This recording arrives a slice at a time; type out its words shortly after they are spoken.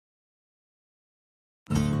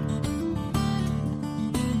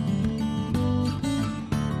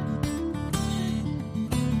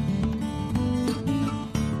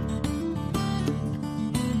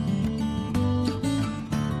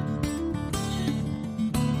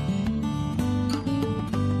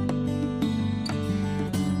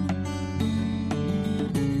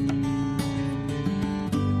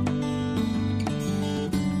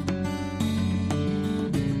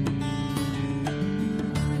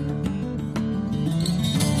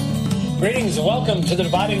Greetings and welcome to the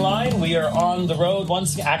Dividing Line. We are on the road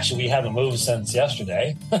once. Actually, we haven't moved since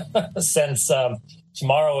yesterday. Since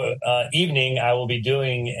tomorrow evening, I will be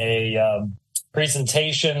doing a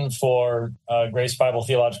presentation for Grace Bible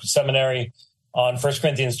Theological Seminary on 1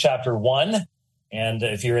 Corinthians chapter 1. And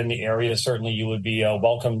if you're in the area, certainly you would be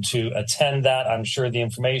welcome to attend that. I'm sure the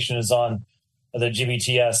information is on the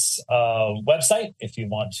GBTS website if you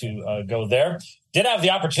want to go there. Did have the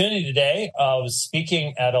opportunity today of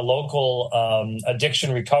speaking at a local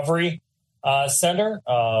addiction recovery center.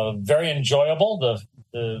 Very enjoyable.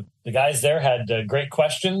 The guys there had great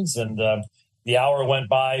questions, and the hour went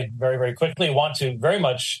by very, very quickly. Want to very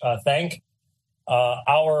much thank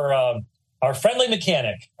our friendly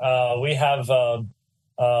mechanic. We have a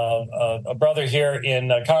brother here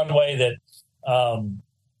in Conway that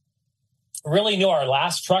really knew our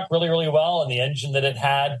last truck really, really well and the engine that it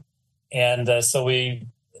had. And so we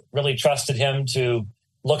really trusted him to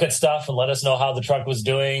look at stuff and let us know how the truck was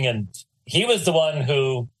doing. And he was the one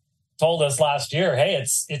who told us last year, hey,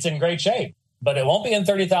 it's in great shape, but it won't be in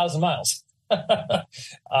 30,000 miles.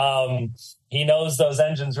 He knows those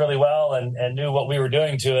engines really well and knew what we were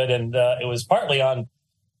doing to it. And it was partly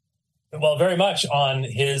very much on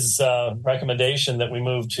his recommendation that we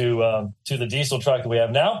moved to the diesel truck that we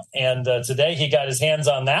have now. And today he got his hands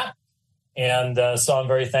on that. And so I'm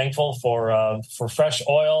very thankful for fresh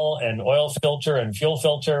oil and oil filter and fuel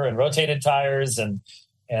filter and rotated tires and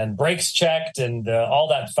brakes checked and all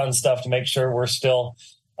that fun stuff to make sure we're still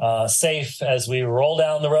safe as we roll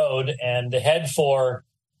down the road and head for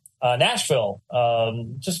Nashville,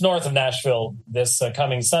 just north of Nashville this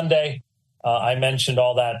coming Sunday. I mentioned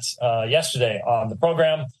all that yesterday on the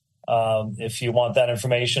program. If you want that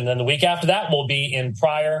information, then the week after that, we'll be in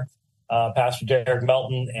Pryor. Pastor Derek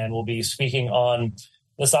Melton, and we'll be speaking on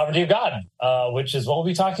the sovereignty of God, which is what we'll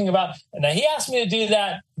be talking about. And now he asked me to do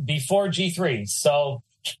that before G3. So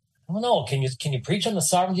I don't know. Can you preach on the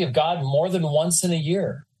sovereignty of God more than once in a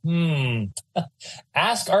year?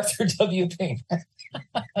 Ask Arthur W. Pink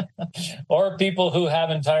or people who have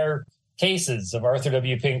entire cases of Arthur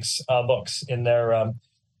W. Pink's books in their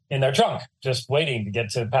trunk, just waiting to get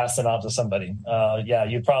to pass them out to somebody.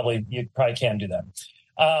 You probably can do that.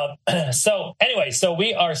 So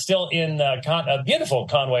we are still in beautiful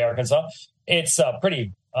Conway, Arkansas. It's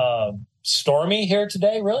pretty stormy here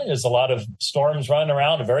today, really. There's a lot of storms running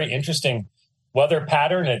around, a very interesting weather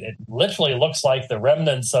pattern. It literally looks like the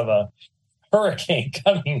remnants of a hurricane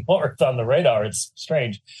coming north on the radar. It's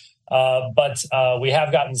strange. But we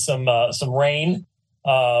have gotten some rain.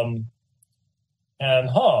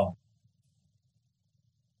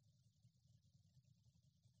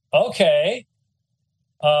 Okay.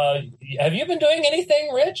 Have you been doing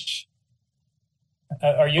anything, Rich?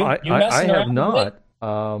 Are you messing I have around not.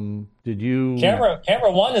 Did you?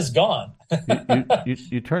 Camera one is gone.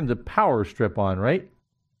 you turned the power strip on, right?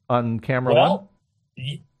 On camera one?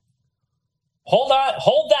 Hold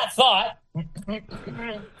that thought.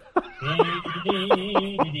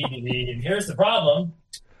 Here's the problem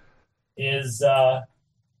is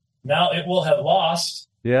now it will have lost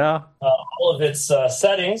all of its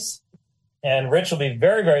settings. And Rich will be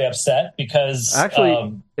very, very upset because actually,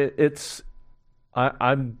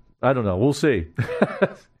 I don't know. We'll see.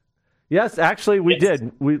 Yes, actually, we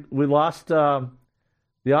did. We lost the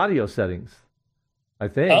audio settings, I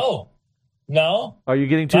think. Oh, no. Are you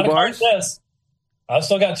getting 2 bars? I've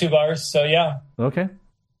still got 2 bars. So yeah. Okay.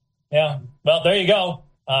 Yeah. Well, there you go.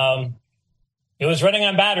 It was running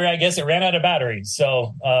on battery. I guess it ran out of battery.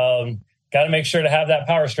 So. Got to make sure to have that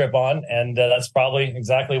power strip on, and that's probably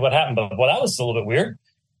exactly what happened. But that was a little bit weird.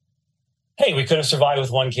 Hey, we could have survived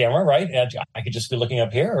with one camera, right? I could just be looking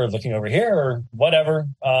up here or looking over here or whatever.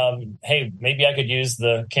 Hey, maybe I could use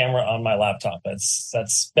the camera on my laptop.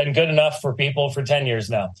 That's been good enough for people for 10 years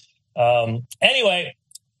now. Anyway,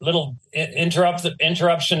 little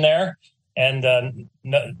interruption there. And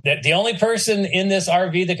the only person in this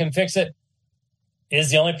RV that can fix it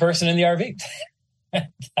is the only person in the RV.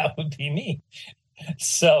 That would be me.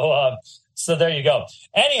 So there you go.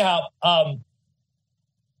 Anyhow,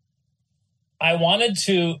 I wanted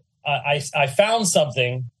to, I found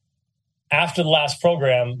something after the last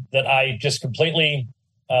program that I just completely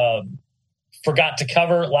forgot to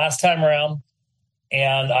cover last time around.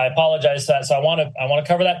 And I apologize for that. So I want to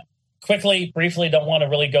cover that quickly, briefly. Don't want to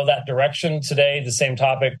really go that direction today, the same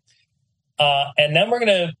topic. And then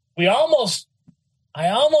I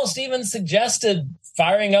almost even suggested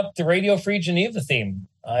firing up the Radio Free Geneva theme.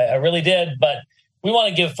 I really did, but we want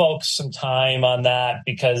to give folks some time on that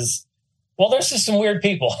because, well, there's just some weird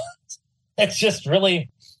people. It's just really,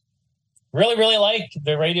 really, really like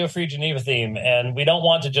the Radio Free Geneva theme. And we don't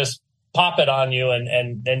want to just pop it on you,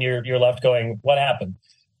 and then you're left going, what happened?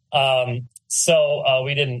 So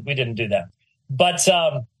we didn't do that. But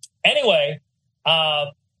anyway,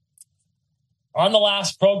 on the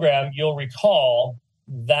last program, you'll recall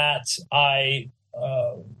that I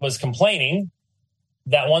was complaining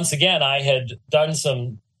that once again I had done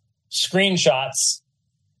some screenshots,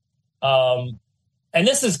 and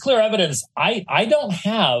this is clear evidence. I don't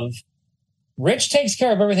have. Rich takes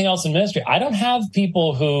care of everything else in ministry. I don't have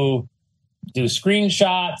people who do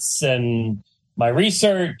screenshots and my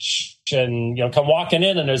research and, come walking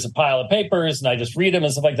in and there's a pile of papers and I just read them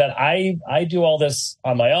and stuff like that. I do all this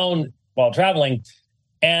on my own while traveling.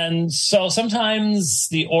 And so sometimes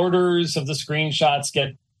the orders of the screenshots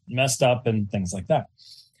get messed up and things like that.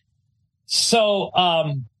 So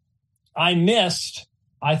I missed,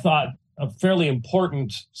 I thought, a fairly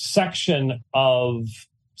important section of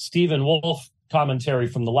Stephen Wolfe commentary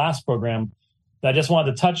from the last program that I just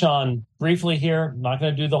wanted to touch on briefly here. I'm not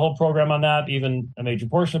going to do the whole program on that, even a major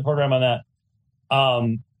portion of the program on that,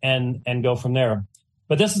 and go from there.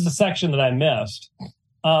 But this is the section that I missed.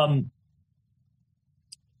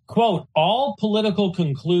 Quote, all political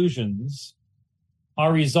conclusions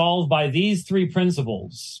are resolved by these three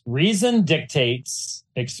principles: reason dictates,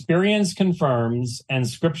 experience confirms, and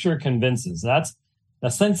scripture convinces.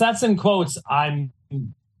 Since that's in quotes,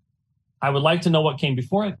 I would like to know what came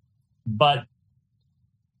before it, but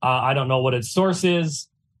I don't know what its source is.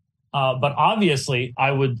 But obviously,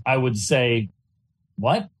 I would say,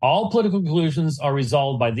 what? All political conclusions are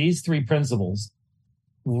resolved by these three principles: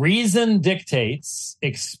 reason dictates,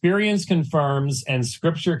 experience confirms, and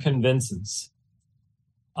scripture convinces.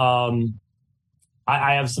 I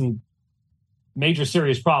have some major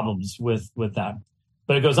serious problems with that.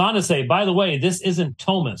 But it goes on to say, by the way, this isn't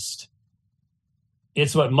Thomist.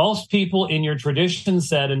 It's what most people in your tradition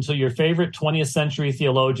said until your favorite 20th century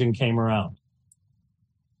theologian came around.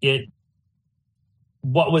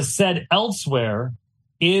 What was said elsewhere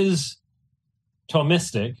is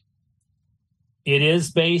Thomistic. It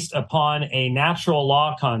is based upon a natural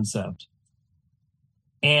law concept.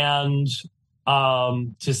 And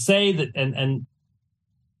to say that, and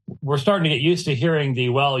we're starting to get used to hearing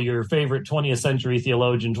your favorite 20th century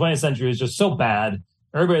theologian, 20th century is just so bad.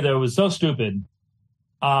 Everybody there was so stupid.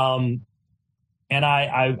 And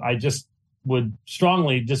I just would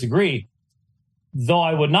strongly disagree, though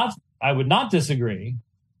I would not disagree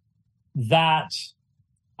that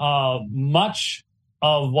much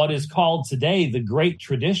of what is called today the Great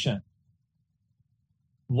Tradition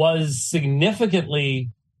was significantly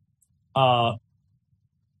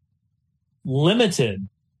limited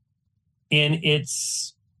in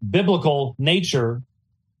its biblical nature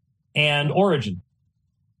and origin.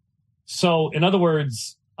 So, in other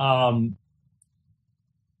words, over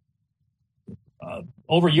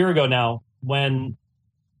a year ago now, when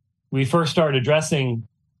we first started addressing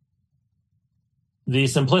the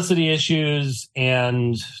simplicity issues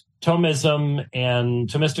and Thomism and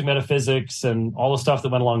Thomistic metaphysics and all the stuff that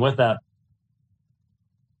went along with that,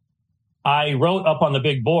 I wrote up on the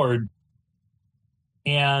big board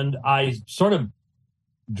and I sort of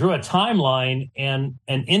drew a timeline and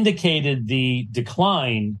indicated the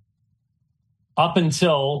decline up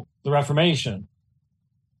until the Reformation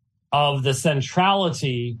of the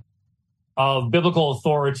centrality of biblical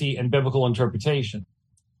authority and biblical interpretation.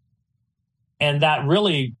 And that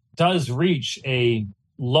really does reach a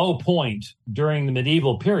low point during the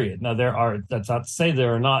medieval period. Now, that's not to say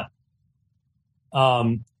there are not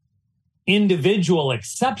individual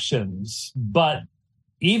exceptions, but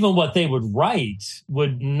even what they would write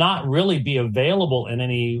would not really be available in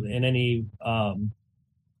any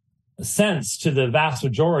sense to the vast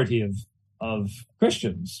majority of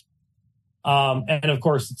Christians. And of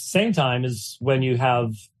course, at the same time is when you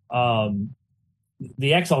have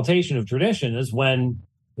the exaltation of tradition is when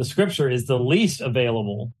the scripture is the least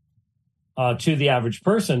available to the average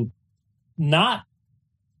person, not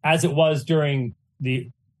as it was during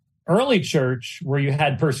the early church where you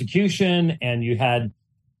had persecution and you had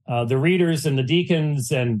the readers and the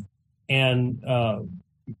deacons and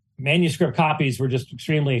manuscript copies were just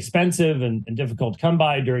extremely expensive and difficult to come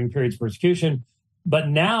by during periods of persecution. But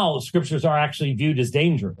now scriptures are actually viewed as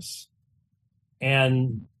dangerous.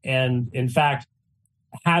 And in fact,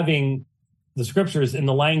 having the scriptures in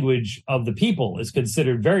the language of the people is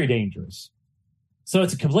considered very dangerous. So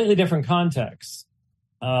it's a completely different context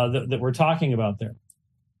that we're talking about there.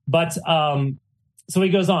 But so he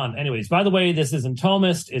goes on. Anyways, by the way, this isn't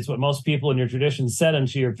Thomist. It's what most people in your tradition said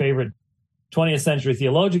until your favorite 20th century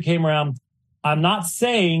theologian came around. I'm not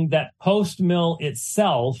saying that post-mill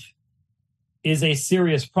itself is a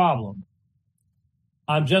serious problem.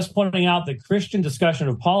 I'm just pointing out that Christian discussion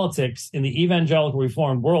of politics in the evangelical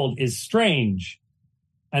Reformed world is strange.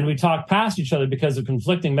 And we talk past each other because of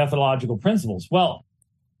conflicting methodological principles. Well,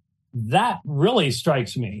 that really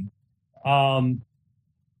strikes me.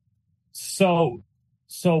 So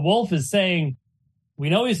Wolfe is saying, we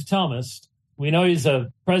know he's a Thomist. We know he's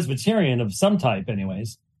a Presbyterian of some type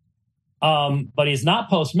anyways. But he's not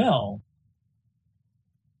post-mill.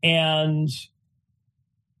 And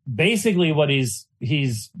basically what he's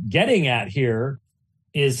getting at here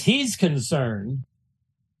is he's concerned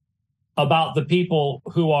about the people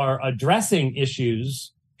who are addressing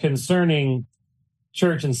issues concerning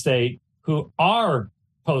church and state who are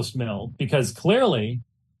post-mill, because clearly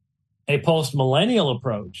a post-millennial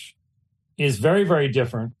approach is very, very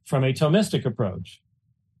different from a Thomistic approach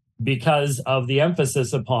because of the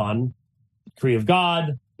emphasis upon the decree of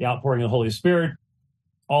God, the outpouring of the Holy Spirit,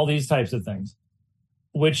 all these types of things,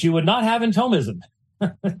 which you would not have in Thomism.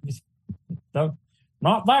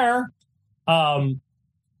 Not there.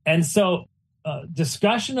 And so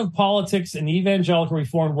discussion of politics in the evangelical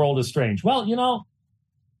Reformed world is strange. Well,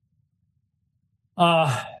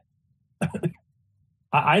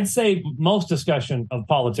 I'd say most discussion of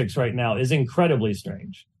politics right now is incredibly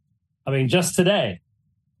strange. I mean, just today,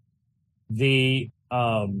 the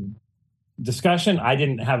discussion, I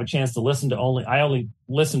didn't have a chance to listen to I only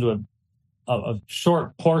listened to a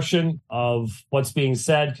short portion of what's being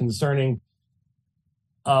said concerning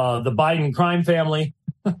the Biden crime family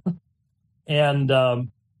and the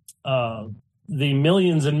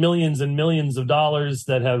millions and millions and millions of dollars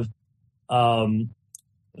that have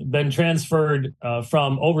been transferred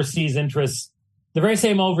from overseas interests, the very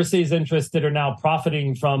same overseas interests that are now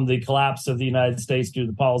profiting from the collapse of the United States due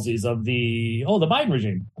to the policies of the Biden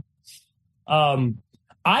regime.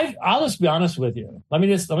 I'll just be honest with you. Let me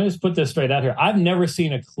just put this straight out here. I've never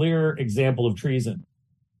seen a clearer example of treason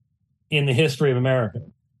in the history of America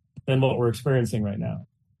than what we're experiencing right now.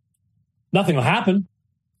 Nothing will happen.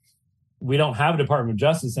 We don't have a Department of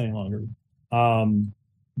Justice any longer.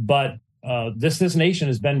 But this nation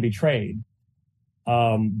has been betrayed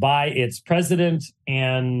by its president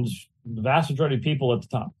and the vast majority of people at the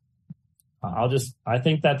top. I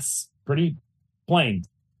think that's pretty plain.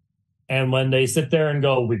 And when they sit there and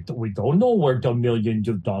go, we don't know where the millions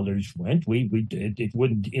of dollars went. It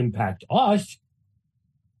wouldn't impact us.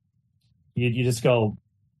 You just go,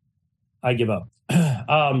 I give up.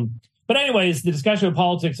 But anyways, the discussion of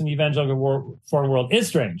politics in the evangelical foreign world is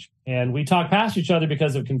strange. And we talk past each other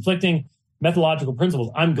because of conflicting methodological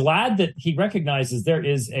principles. I'm glad that he recognizes there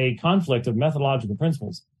is a conflict of methodological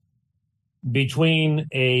principles between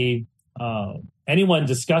anyone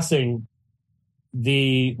discussing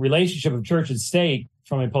the relationship of church and state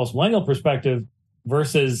from a post-millennial perspective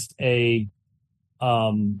versus a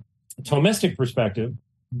Thomistic perspective.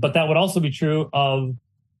 But that would also be true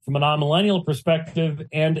from a non-millennial perspective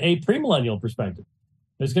and a premillennial perspective.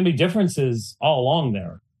 There's going to be differences all along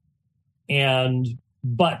there.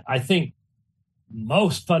 But I think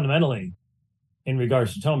most fundamentally in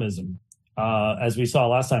regards to Thomism, as we saw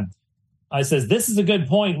last time, I says, this is a good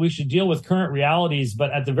point. We should deal with current realities,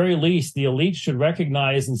 but at the very least, the elite should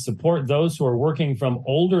recognize and support those who are working from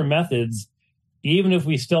older methods, even if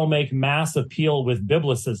we still make mass appeal with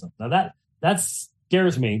biblicism. Now that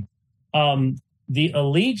scares me. The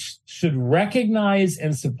elite should recognize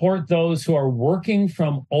and support those who are working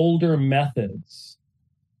from older methods.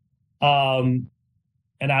 And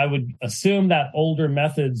I would assume that older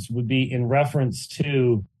methods would be in reference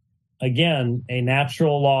to, again, a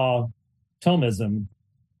natural law Thomism.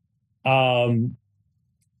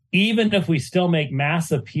 Even if we still make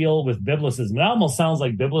mass appeal with biblicism, it almost sounds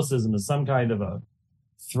like biblicism is some kind of a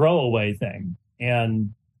throwaway thing.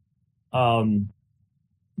 And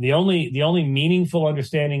the only meaningful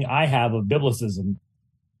understanding I have of biblicism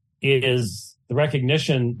is the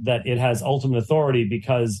recognition that it has ultimate authority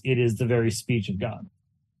because it is the very speech of God.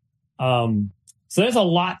 So there's a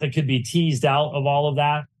lot that could be teased out of all of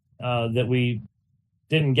that that we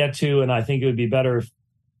didn't get to, and I think it would be better if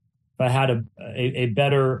I had a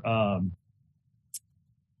better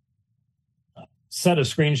set of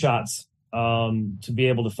screenshots to be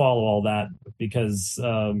able to follow all that, because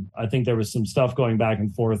I think there was some stuff going back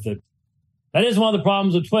and forth that is one of the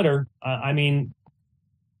problems with Twitter. I mean,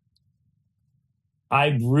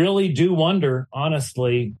 I really do wonder,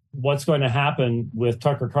 honestly, what's going to happen with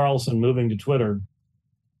Tucker Carlson moving to Twitter.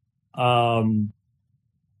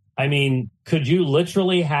 I mean, could you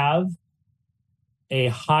literally have a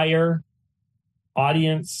higher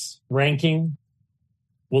audience ranking?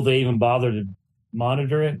 Will they even bother to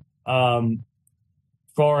monitor it?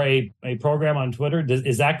 For a program on Twitter?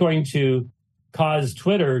 Is that going to caused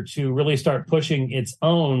Twitter to really start pushing its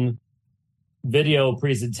own video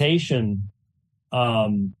presentation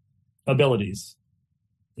abilities.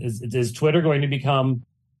 Is Twitter going to become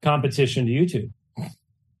competition to YouTube?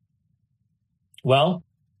 Well,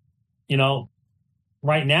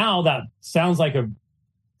 right now that sounds like a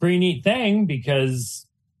pretty neat thing, because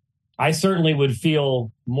I certainly would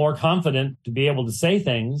feel more confident to be able to say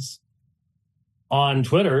things on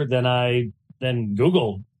Twitter than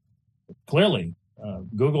Google. Clearly,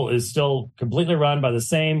 Google is still completely run by the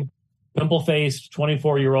same pimple-faced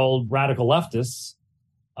 24-year-old radical leftists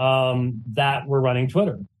that were running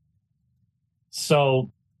Twitter.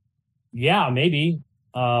 So, yeah, maybe.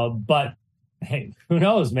 But hey, who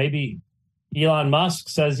knows? Maybe Elon Musk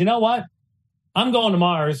says, you know what? I'm going to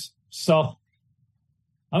Mars, so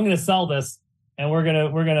I'm going to sell this, and we're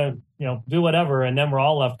gonna do whatever, and then we're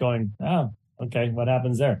all left going, oh, okay, what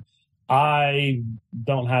happens there? I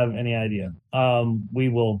don't have any idea. We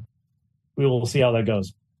will see how that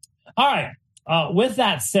goes. All right. With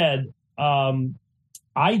that said,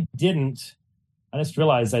 I just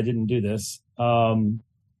realized I didn't do this. Well,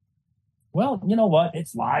 you know what?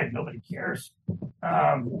 It's live. Nobody cares.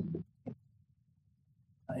 I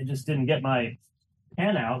just didn't get my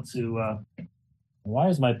pen out to... why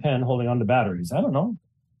is my pen holding on to batteries? I don't know.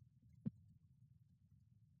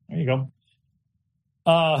 There you go.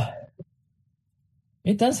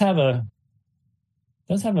 It does have a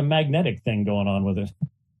magnetic thing going on with it.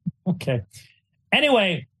 Okay.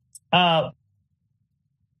 Anyway, we're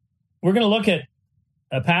going to look at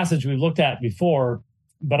a passage we've looked at before,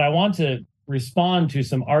 but I want to respond to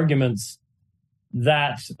some arguments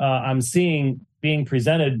that I'm seeing being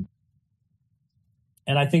presented,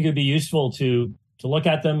 and I think it would be useful to look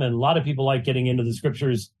at them. And a lot of people like getting into the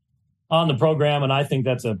scriptures on the program, and I think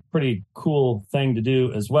that's a pretty cool thing to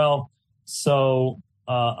do as well. So,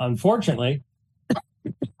 unfortunately,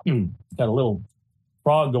 got a little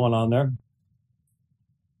frog going on there.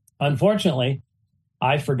 Unfortunately,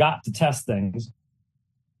 I forgot to test things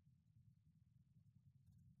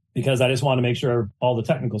because I just want to make sure all the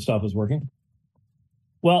technical stuff is working.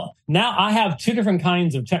 Well, now I have two different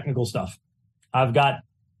kinds of technical stuff. I've got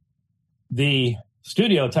the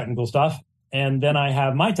studio technical stuff, and then I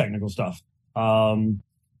have my technical stuff,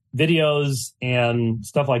 videos and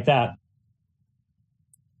stuff like that.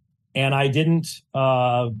 And I didn't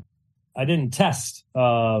test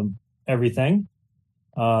everything.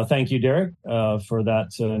 Thank you, Derek, for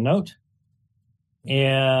that note.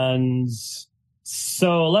 And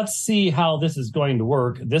so let's see how this is going to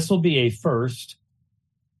work. This will be a first.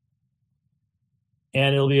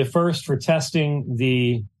 And it'll be a first for testing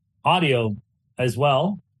the audio as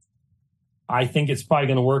well. I think it's probably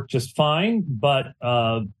going to work just fine. But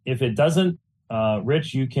if it doesn't,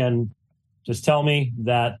 Rich, you can just tell me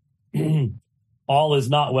that all is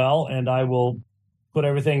not well, and I will put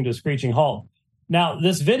everything to a screeching halt. Now,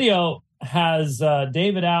 this video has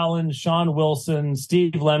David Allen, Sean Wilson,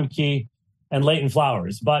 Steve Lemke, and Leighton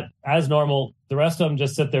Flowers. But as normal, the rest of them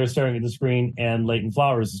just sit there staring at the screen, and Leighton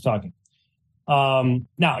Flowers is talking.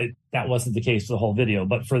 That wasn't the case for the whole video,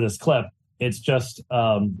 but for this clip, it's just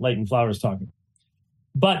Leighton Flowers talking.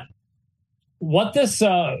 But what this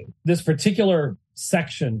particular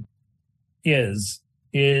section is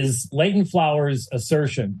Leighton Flowers'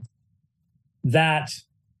 assertion that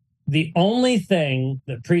the only thing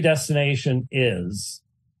that predestination is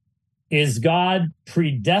God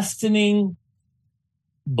predestining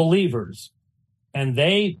believers, and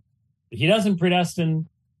he doesn't predestine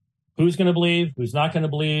who's going to believe, who's not going to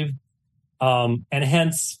believe. And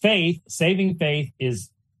hence saving faith is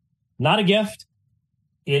not a gift.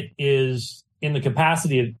 It is in the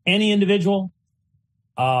capacity of any individual.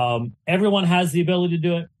 Everyone has the ability to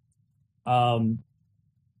do it.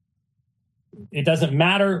 It doesn't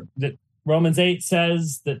matter that Romans 8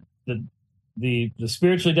 says that the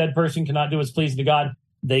spiritually dead person cannot do what's pleasing to God.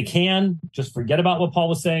 They can. Just forget about what Paul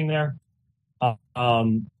was saying there.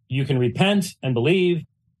 You can repent and believe.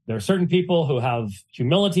 There are certain people who have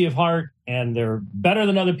humility of heart, and they're better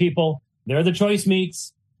than other people. They're the choice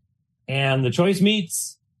meats, and the choice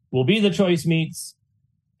meats will be the choice meats.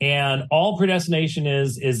 And all predestination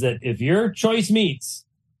is that if your choice meats,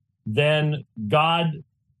 then God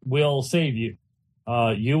will save you.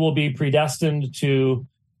 You will be predestined to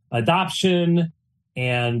adoption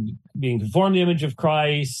and being conformed to the image of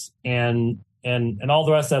Christ and all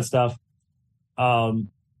the rest of that stuff.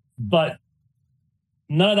 But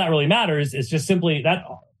none of that really matters. It's just simply that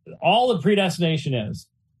all the predestination is,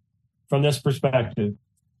 from this perspective,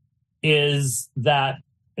 is that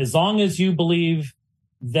as long as you believe,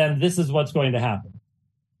 then this is what's going to happen.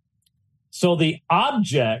 So the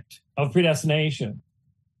object of predestination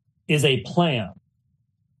is a plan.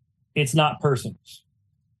 It's not persons.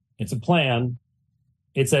 It's a plan.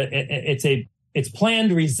 It's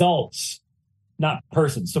planned results, not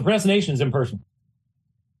persons. So predestination is impersonal.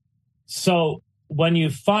 So when you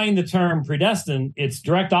find the term predestined, its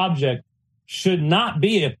direct object should not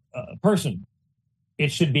be a person.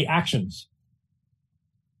 It should be actions,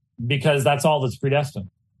 because that's all that's predestined.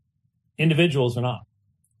 Individuals are not.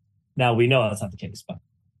 Now we know that's not the case, but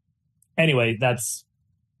anyway, that's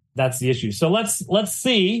the issue. So let's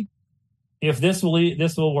see if this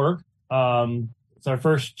will work. It's our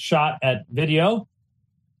first shot at video.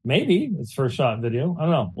 Maybe it's first shot at video. I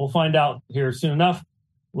don't know. We'll find out here soon enough.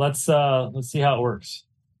 Let's see how it works.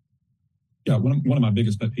 Yeah, one of my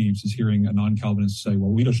biggest pet peeves is hearing a non-Calvinist say, "Well,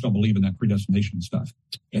 we just don't believe in that predestination stuff."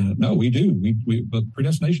 And no, we do. But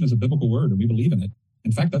predestination is a biblical word, and we believe in it.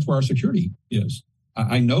 In fact, that's where our security is.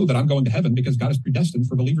 I know that I'm going to heaven because God has predestined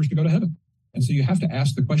for believers to go to heaven. And so you have to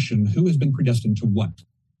ask the question, who has been predestined to what?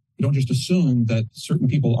 You don't just assume that certain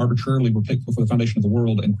people arbitrarily were picked before the foundation of the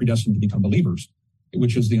world and predestined to become believers,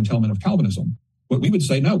 which is the entailment of Calvinism. What we would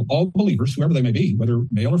say, no, all believers, whoever they may be, whether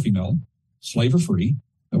male or female, slave or free,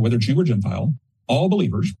 whether Jew or Gentile, all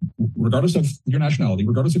believers, regardless of your nationality,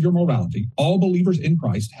 regardless of your morality, all believers in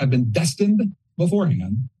Christ have been destined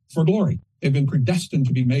beforehand for glory. They've been predestined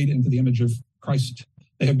to be made into the image of Christ.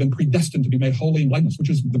 They have been predestined to be made holy and blameless, which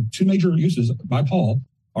is the two major uses by Paul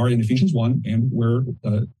are in Ephesians 1 and where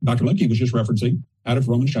Dr. Lemke was just referencing out of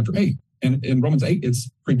Romans chapter 8. And in Romans 8, it's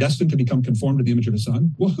predestined to become conformed to the image of his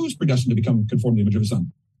son. Well, who's predestined to become conformed to the image of his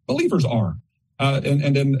son? Believers are.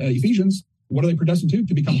 And in Ephesians, what are they predestined to?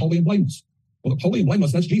 To become holy and blameless. Well, holy and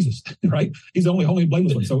blameless, that's Jesus, right? He's the only holy and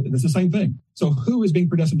blameless one. So it's the same thing. So who is being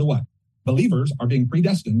predestined to what? Believers are being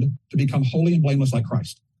predestined to become holy and blameless like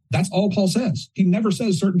Christ. That's all Paul says. He never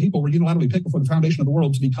says certain people were unilaterally picked before the foundation of the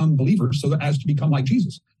world to become believers so that as to become like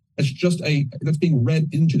Jesus. It's just that's being read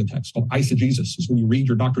into the text called eisegesis. Is when you read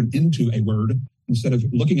your doctrine into a word instead of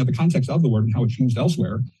looking at the context of the word and how it's used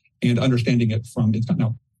elsewhere and understanding it from its.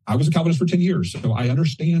 Now, I was a Calvinist for 10 years, so I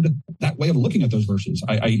understand that way of looking at those verses.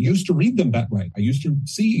 I used to read them that way. I used to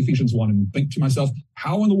see Ephesians 1 and think to myself,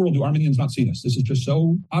 how in the world do Arminians not see this? This is just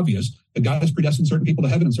so obvious that God has predestined certain people to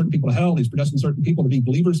heaven and certain people to hell. He's predestined certain people to be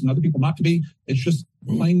believers and other people not to be. It's just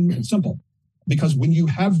plain and simple. Because when you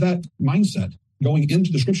have that mindset going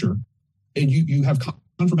into the scripture, and you have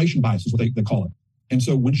confirmation bias is what they call it. And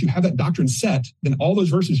so once you have that doctrine set, then all those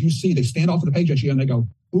verses you see, they stand off of the page at you and they go,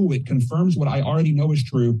 ooh, it confirms what I already know is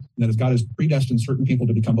true, and that is God has predestined certain people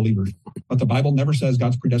to become believers. But the Bible never says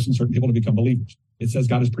God's predestined certain people to become believers. It says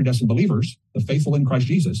God has predestined believers, the faithful in Christ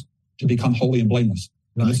Jesus, to become holy and blameless.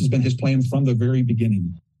 And this has been his plan from the very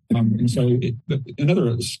beginning. And so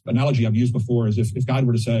another analogy I've used before is if God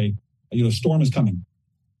were to say, a storm is coming,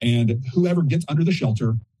 and whoever gets under the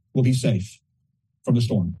shelter will be safe from the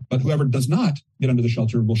storm. But whoever does not get under the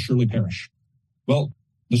shelter will surely perish. Well,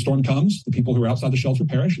 the storm comes, the people who are outside the shelter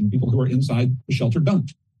perish, and the people who are inside the shelter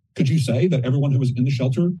don't. Could you say that everyone who was in the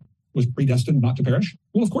shelter was predestined not to perish?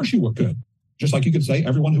 Well, of course you could. Just like you could say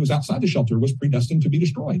everyone who was outside the shelter was predestined to be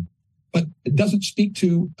destroyed. But it doesn't speak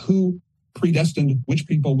to who predestined which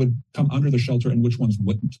people would come under the shelter and which ones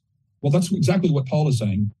wouldn't. Well, that's exactly what Paul is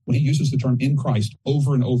saying when he uses the term in Christ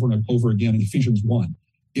over and over and over again in Ephesians 1.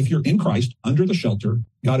 If you're in Christ, under the shelter,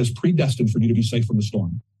 God is predestined for you to be safe from the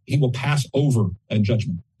storm. He will pass over in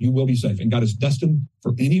judgment. You will be safe. And God is destined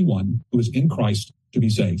for anyone who is in Christ to be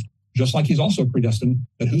saved. Just like he's also predestined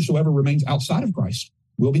that whosoever remains outside of Christ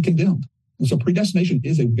will be condemned. And so predestination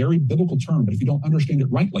is a very biblical term, but if you don't understand it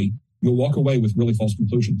rightly, you'll walk away with really false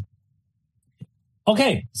conclusions.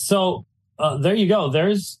 Okay, so there you go.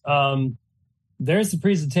 There's the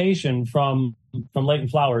presentation from Leighton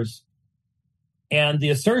Flowers. And the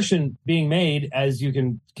assertion being made, as you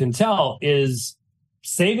can tell, is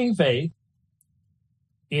saving faith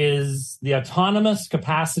is the autonomous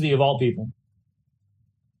capacity of all people.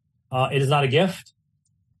 It is not a gift.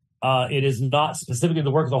 It is not specifically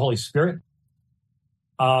the work of the Holy Spirit.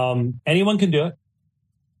 Anyone can do it.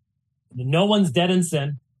 No one's dead in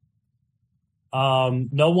sin.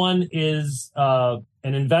 No one is an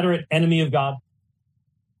inveterate enemy of God.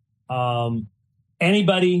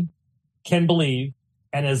 Anybody can believe,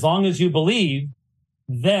 and as long as you believe,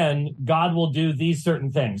 then God will do these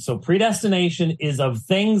certain things. So predestination is of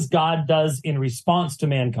things God does in response to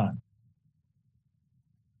mankind.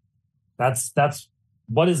 That's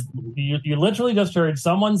what is, you literally just heard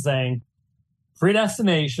someone saying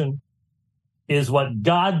predestination is what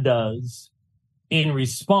God does in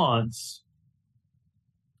response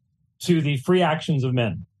to the free actions of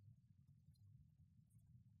men.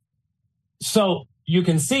 So you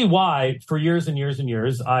can see why for years and years and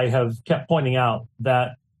years, I have kept pointing out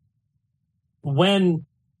that when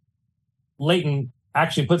Leighton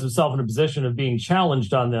actually puts himself in a position of being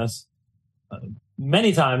challenged on this,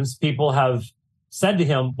 many times people have said to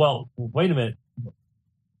him, well, wait a minute,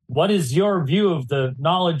 what is your view of the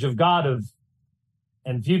knowledge of God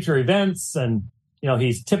and future events? And,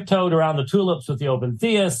 he's tiptoed around the tulips with the open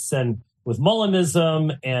theists and with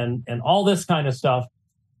Molinism and all this kind of stuff.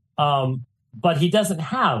 But he doesn't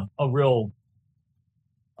have a real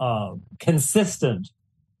consistent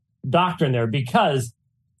doctrine there, because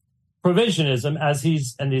provisionism, as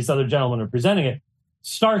he's and these other gentlemen are presenting it,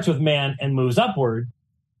 starts with man and moves upward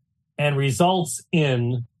and results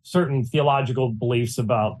in certain theological beliefs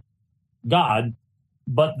about God,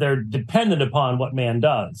 but they're dependent upon what man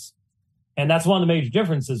does. And that's one of the major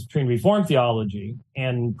differences between Reformed theology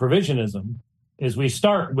and provisionism, is we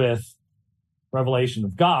start with revelation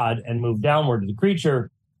of God and move downward to the creature,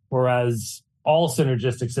 whereas all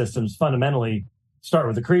synergistic systems fundamentally start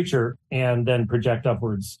with the creature and then project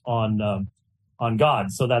upwards on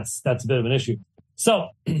God. So that's a bit of an issue. So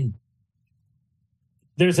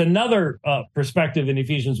there's another perspective in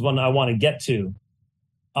Ephesians 1 I want to get to,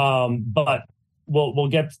 but we'll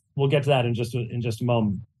get to that in just a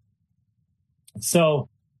moment. So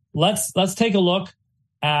let's take a look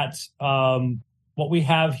at what we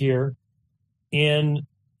have here in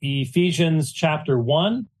Ephesians chapter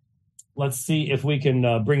 1. Let's see if we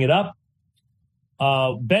can bring it up.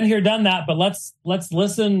 Been here, done that, but let's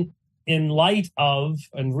listen in light of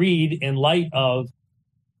and read in light of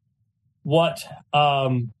what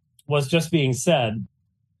was just being said.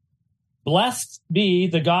 Blessed be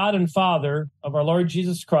the God and Father of our Lord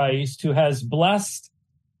Jesus Christ, who has blessed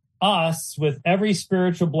us with every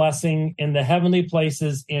spiritual blessing in the heavenly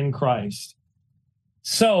places in Christ.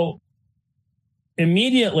 So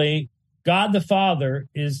immediately, God the Father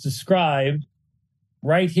is described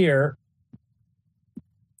right here.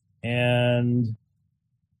 And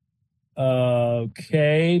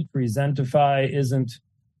presentify isn't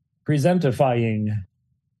presentifying.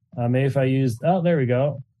 Maybe if I use, there we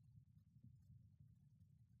go.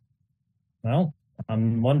 Well,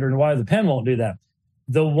 I'm wondering why the pen won't do that.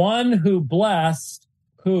 The one who blessed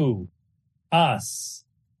who? Us.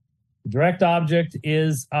 The direct object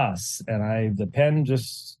is us. And the pen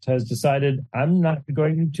just has decided I'm not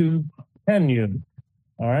going to pen you.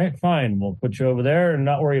 All right, fine. We'll put you over there and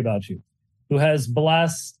not worry about you. Who has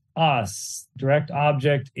blessed us. Direct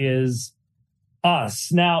object is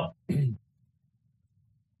us. Now,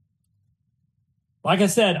 like I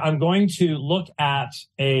said, I'm going to look at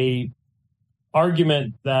a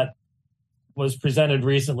argument that was presented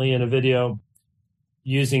recently in a video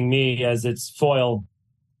using me as its foil,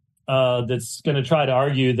 that's going to try to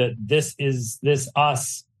argue that this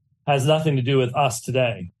us has nothing to do with us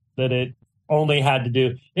today, that it only had to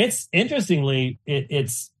do. It's interestingly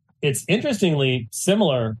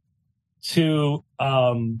similar to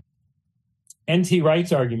N.T.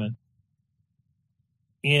 Wright's argument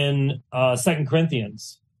in 2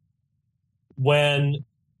 Corinthians, when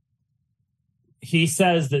he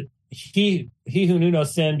says that he who knew no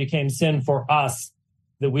sin became sin for us,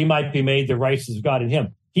 that we might be made the righteousness of God in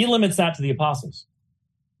him. He limits that to the apostles.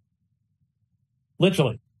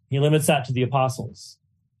 Literally, he limits that to the apostles.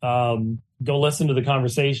 Go listen to the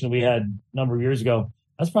conversation we had a number of years ago.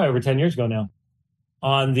 That's probably over 10 years ago now,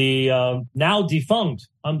 on the now defunct,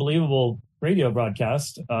 unbelievable radio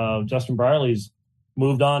broadcast. Justin Brierley's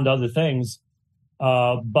moved on to other things.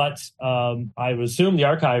 But I assume the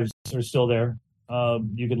archives are still there.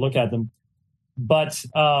 You could look at them. But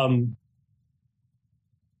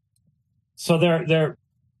so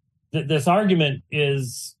this argument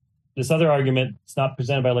is, this other argument, it's not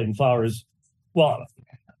presented by Leighton Flowers. Well,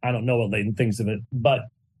 I don't know what Leighton thinks of it, but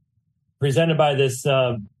presented by this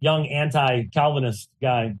young anti-Calvinist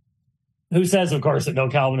guy, who says, of course, that no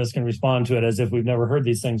Calvinist can respond to it, as if we've never heard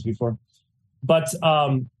these things before. But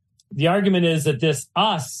the argument is that this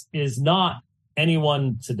us is not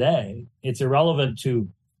anyone today. It's irrelevant to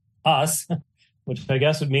us, which I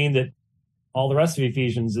guess would mean that all the rest of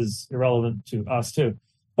Ephesians is irrelevant to us too.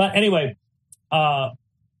 But anyway,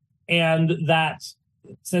 and that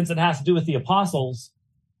since it has to do with the apostles,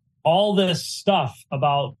 all this stuff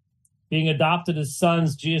about being adopted as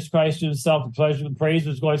sons, Jesus Christ to himself, the pleasure and praise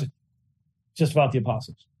was going to, just about the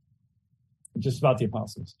apostles. Just about the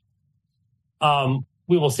apostles.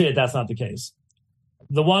 We will see that that's not the case.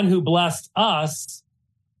 The one who blessed us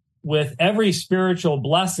with every spiritual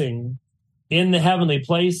blessing in the heavenly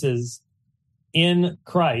places in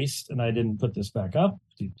Christ, and I didn't put this back up,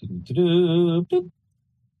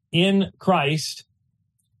 in Christ,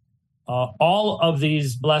 All of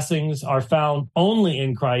these blessings are found only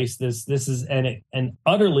in Christ. This is an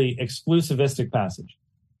utterly exclusivistic passage.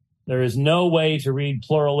 There is no way to read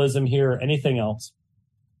pluralism here or anything else.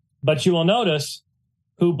 But you will notice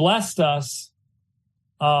who blessed us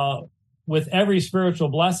with every spiritual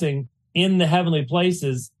blessing in the heavenly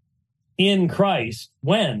places in Christ.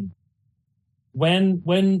 When?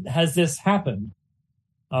 When has this happened?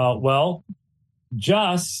 Well,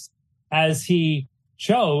 just as he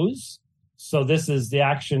chose, so this is the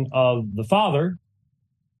action of the Father,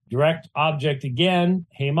 direct object again,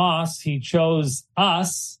 hemos, he chose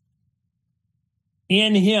us.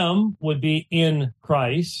 In him would be in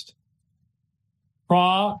Christ.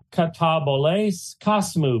 Pra kataboles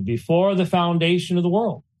kosmu, before the foundation of the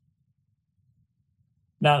world.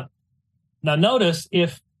 Now notice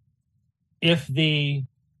if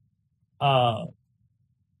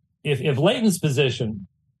Leighton's position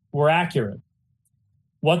were accurate,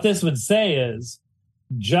 what this would say is,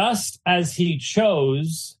 just as he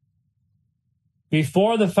chose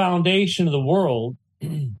before the foundation of the world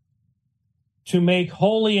to make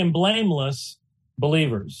holy and blameless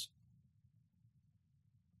believers.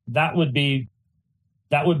 That would be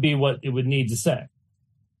what it would need to say.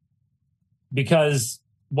 Because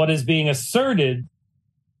what is being asserted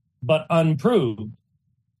but unproved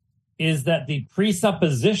is that the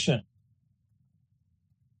presupposition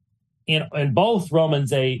in both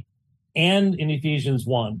Romans 8 and in Ephesians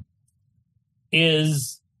 1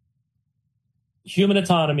 is human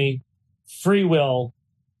autonomy, free will,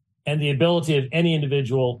 and the ability of any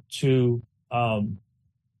individual to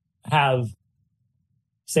have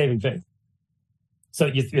saving faith. So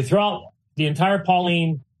you throw out the entire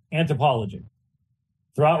Pauline anthropology,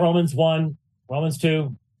 throughout Romans 1, Romans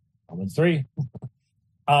 2, Romans 3,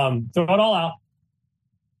 throw it all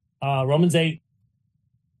out, Romans 8,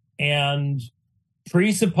 and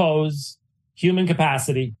presuppose human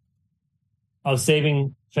capacity of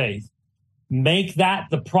saving faith. Make that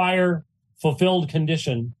the prior fulfilled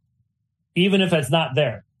condition, even if it's not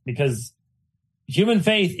there, because human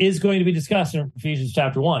faith is going to be discussed in Ephesians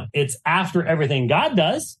chapter 1. It's after everything God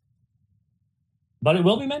does, but it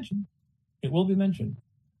will be mentioned. It will be mentioned.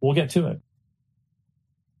 We'll get to it.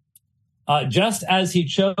 Just as he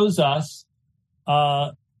chose us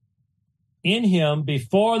in him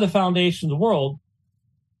before the foundation of the world,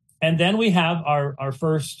 and then we have our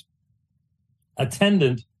first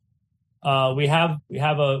attendant. We have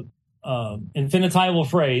a infinitival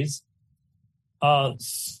phrase,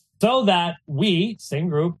 so that we, same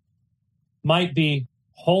group, might be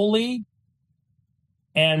holy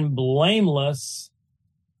and blameless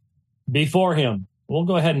before him. We'll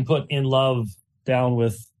go ahead and put in love down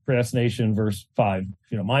with predestination, verse 5,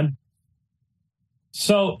 if you don't mind.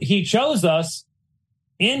 So he chose us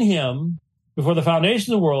in him before the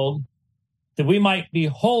foundation of the world, that we might be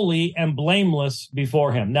holy and blameless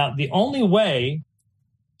before him. Now, the only way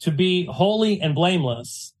to be holy and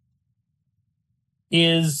blameless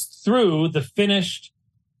is through the finished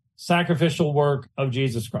sacrificial work of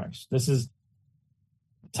Jesus Christ. This is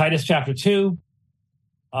Titus chapter 2.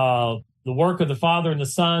 The work of the Father and the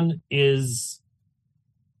Son is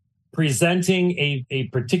presenting a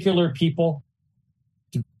particular people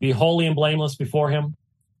to be holy and blameless before him.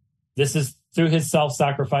 This is through his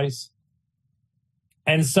self-sacrifice.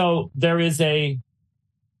 And so there is a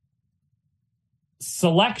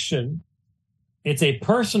selection. It's a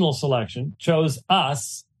personal selection, chose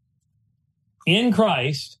us in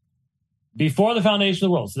Christ before the foundation of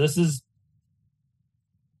the world. So this is,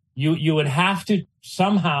 you would have to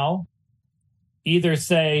somehow either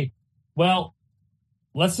say, well,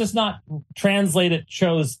 let's just not translate it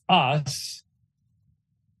chose us.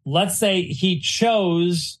 Let's say he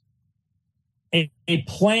chose a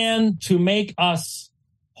plan to make us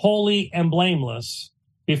holy and blameless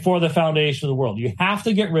before the foundation of the world. You have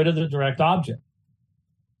to get rid of the direct object,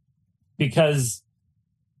 because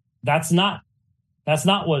that's not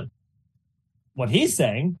what he's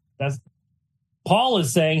saying. That's Paul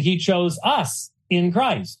is saying he chose us in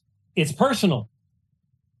Christ. It's personal,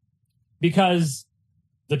 because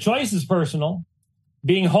the choice is personal.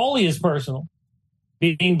 Being holy is personal.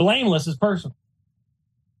 Being blameless is personal.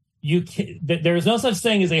 There is no such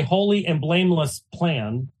thing as a holy and blameless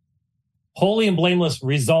plan. Holy and blameless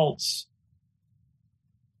results.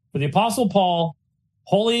 For the Apostle Paul,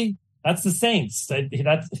 holy, that's the saints.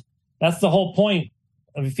 That's the whole point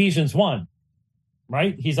of Ephesians 1,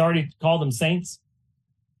 right? He's already called them saints.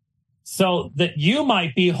 So that you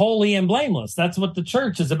might be holy and blameless. That's what the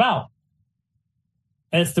church is about.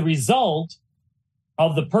 And it's the result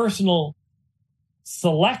of the personal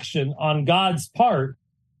selection on God's part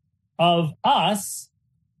of us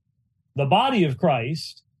the body of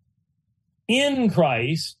Christ in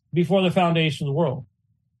Christ before the foundation of the world.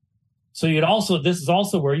 So this is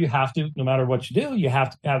also where you have to, no matter what you do, you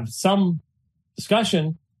have to have some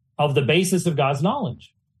discussion of the basis of God's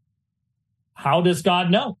knowledge. How does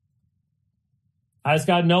God know? How does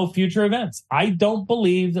God know future events? I don't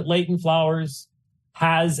believe that Leighton Flowers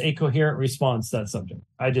has a coherent response to that subject.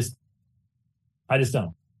 I just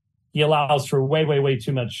don't. He allows for way, way, way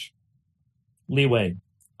too much leeway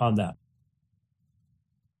on that.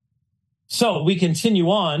 So we continue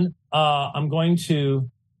on. I'm going to,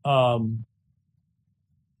 there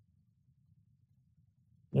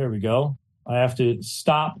we go. I have to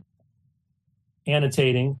stop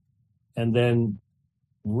annotating and then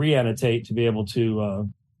re-annotate to be able to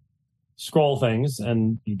scroll things.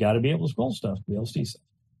 And you got to be able to scroll stuff to be able to see stuff.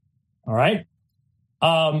 All right.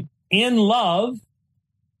 In love.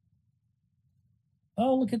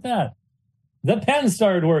 Oh, look at that. The pen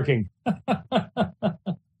started working.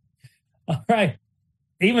 All right.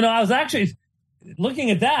 Even though I was actually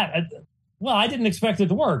looking at that, well, I didn't expect it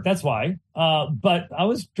to work. That's why. But I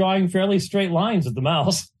was drawing fairly straight lines with the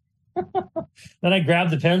mouse. Then I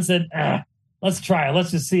grabbed the pen and said, let's try it.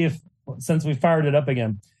 Let's just see if, since we fired it up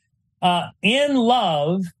again. In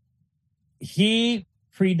love, he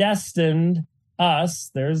predestined us.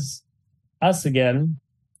 There's us again.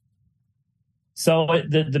 So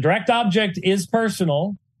the direct object is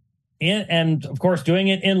personal. And of course, doing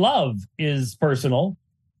it in love is personal.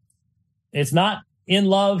 It's not in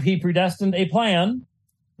love, he predestined a plan.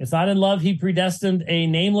 It's not in love, he predestined a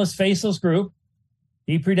nameless, faceless group.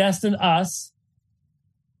 He predestined us.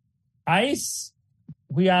 Eis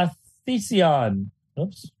huiathesion.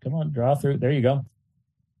 Oops, come on, draw through. There you go.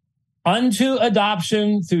 Unto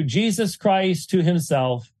adoption through Jesus Christ to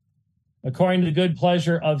himself, according to the good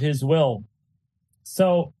pleasure of his will.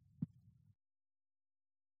 So,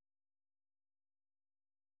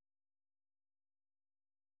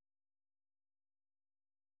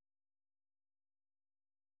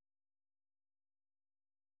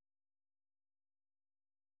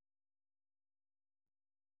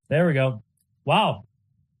 there we go. Wow.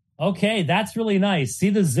 Okay, that's really nice. See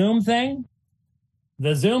the zoom thing?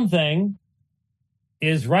 The zoom thing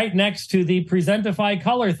is right next to the presentify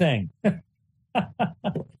color thing.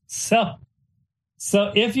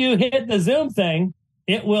 So if you hit the zoom thing,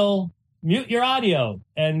 it will mute your audio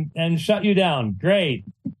and shut you down. Great.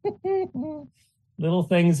 Little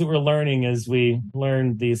things that we're learning as we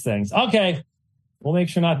learn these things. Okay, we'll make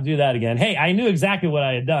sure not to do that again. Hey, I knew exactly what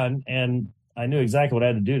I had done, and I knew exactly what I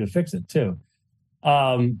had to do to fix it too.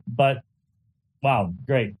 But wow,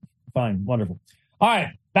 great, fine, wonderful. All right,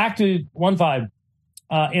 back to 1:5.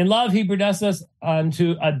 In love, he predestined us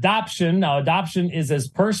unto adoption. Now, adoption is as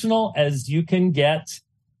personal as you can get.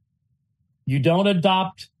 You don't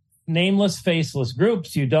adopt nameless, faceless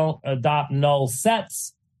groups. You don't adopt null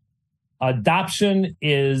sets. Adoption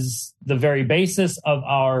is the very basis of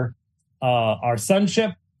our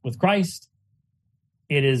sonship with Christ.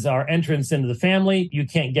 It is our entrance into the family. You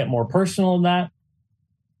can't get more personal than that.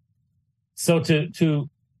 So to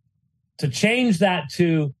change that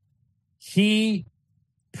to he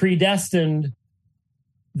predestined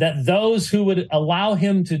that those who would allow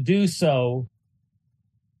him to do so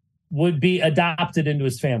would be adopted into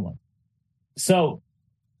his family. So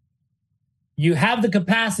you have the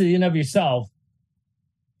capacity in of yourself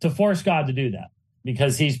to force God to do that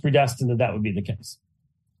because he's predestined that would be the case.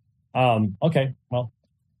 Okay, well,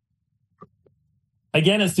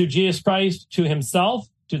 again, it's through Jesus Christ to himself,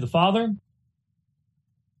 to the Father.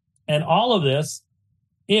 And all of this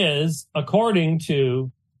is according to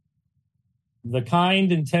the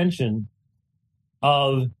kind intention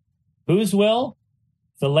of whose will?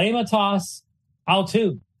 Thelematos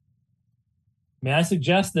autou. May I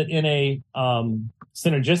suggest that in a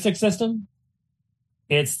synergistic system,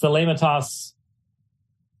 it's thelematos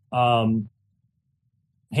hemon,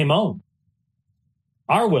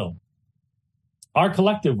 our will, our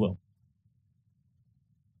collective will.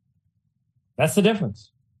 That's the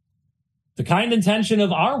difference. The kind intention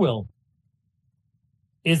of our will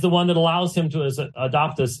is the one that allows him to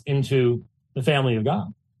adopt us into the family of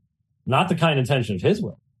God, not the kind intention of his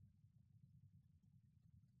will.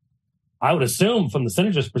 I would assume from the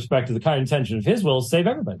synergist perspective, the kind intention of his will is save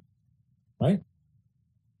everybody, right?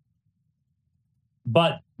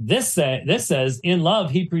 But this says, in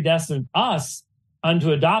love, he predestined us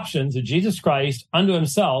unto adoption to Jesus Christ, unto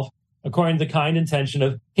himself, according to the kind intention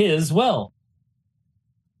of his will.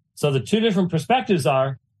 So the two different perspectives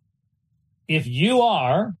are, if you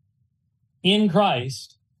are in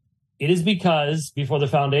Christ, it is because before the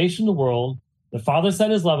foundation of the world, The Father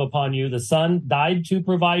set his love upon you. The Son died to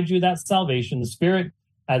provide you that salvation. The Spirit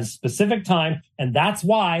at a specific time. And that's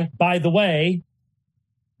why, by the way,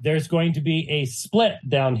 there's going to be a split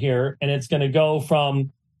down here, and it's going to go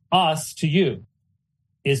from us to you,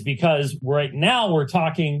 is because right now we're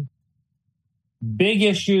talking big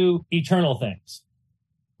issue, eternal things,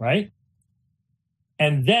 right?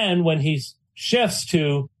 And then when he shifts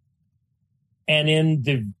to, and in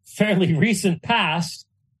the fairly recent past,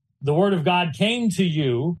 the word of God came to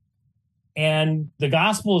you and the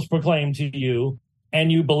gospel is proclaimed to you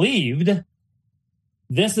and you believed,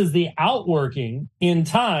 this is the outworking in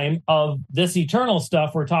time of this eternal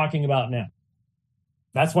stuff we're talking about now.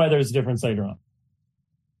 That's why there's a difference later on.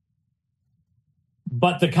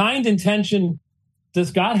 But the kind intention,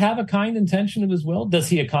 does God have a kind intention of his will? Does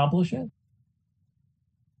he accomplish it?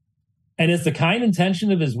 And is the kind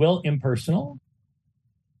intention of his will impersonal?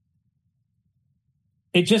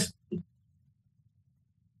 It just,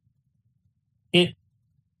 it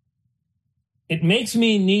makes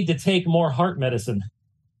me need to take more heart medicine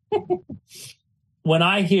when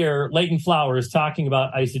I hear Leighton Flowers talking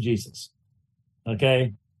about eisegesis,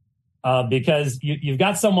 okay? Because you've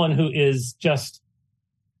got someone who is just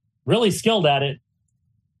really skilled at it,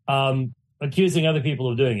 accusing other people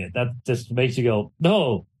of doing it. That just makes you go,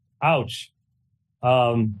 no, ouch.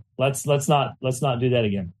 Let's not do that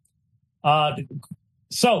again.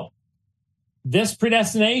 So this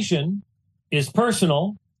predestination is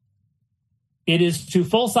personal. It is to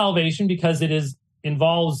full salvation because it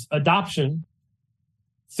involves adoption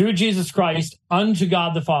through Jesus Christ unto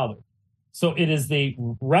God the Father. So it is the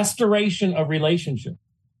restoration of relationship.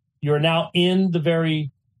 You're now in the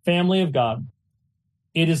very family of God.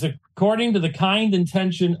 It is according to the kind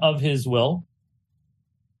intention of his will.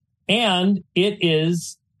 And it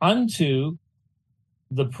is unto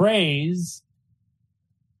the praise.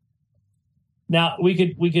 Now, we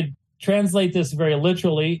could translate this very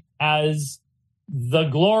literally as the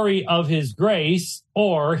glory of his grace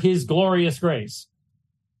or his glorious grace.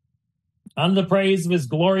 Unto the praise of his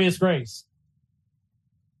glorious grace.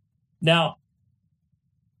 Now,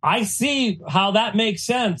 I see how that makes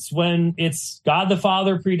sense when it's God the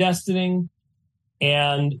Father predestining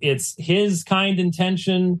and it's his kind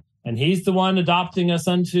intention and he's the one adopting us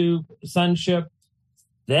unto sonship.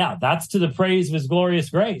 Yeah, that's to the praise of his glorious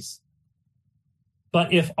grace.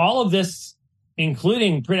 But if all of this,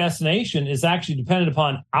 including predestination, is actually dependent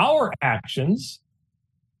upon our actions,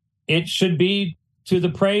 it should be to the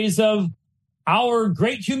praise of our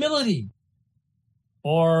great humility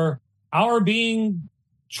or our being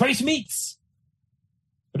choice meats.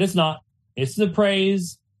 But it's not. It's the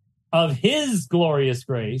praise of his glorious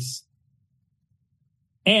grace,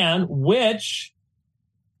 and which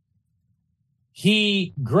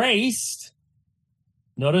he graced.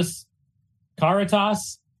 Notice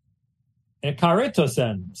caritas and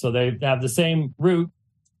caritosen. So they have the same root,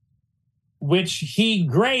 which he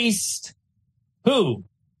graced who?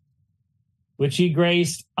 Which he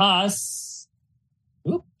graced us.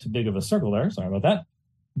 Oop, too big of a circle there. Sorry about that.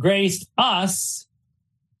 Graced us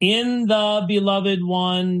in the beloved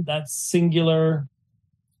one, that's singular,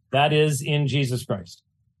 that is in Jesus Christ.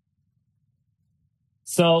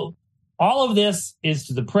 So all of this is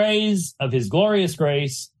to the praise of his glorious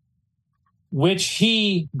grace, which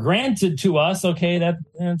he granted to us. Okay,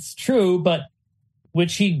 that's true, but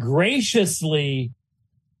which he graciously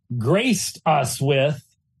graced us with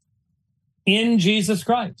in Jesus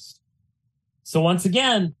Christ. So once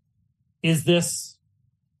again, is this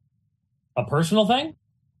a personal thing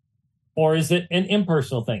or is it an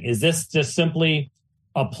impersonal thing? Is this just simply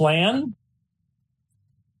a plan?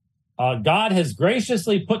 God has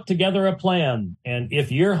graciously put together a plan. And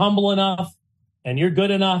if you're humble enough and you're good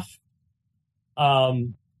enough, what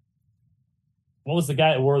was the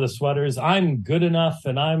guy that wore the sweaters? I'm good enough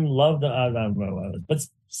and I'm loved. But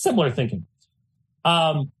similar thinking.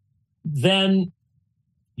 Then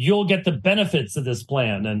you'll get the benefits of this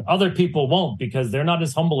plan and other people won't because they're not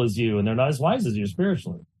as humble as you and they're not as wise as you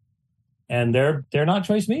spiritually. And they're not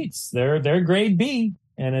choice meats. They're grade B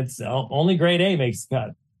and it's only grade A makes the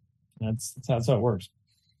cut. That's how it works.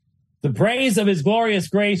 The praise of his glorious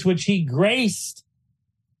grace, which he graced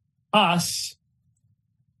us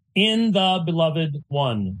in the beloved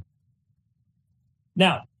one.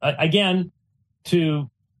 Now, again, to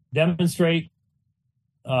demonstrate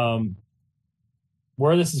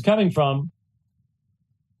where this is coming from,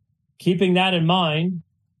 keeping that in mind,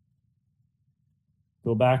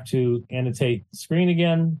 go back to annotate the screen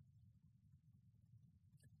again.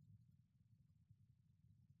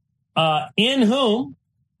 In whom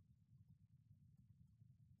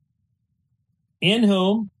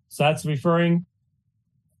So that's referring,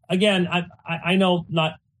 again, I know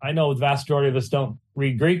the vast majority of us don't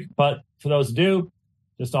read Greek, but for those who do,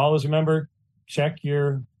 just always remember, check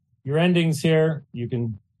your endings here. You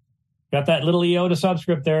can got that little iota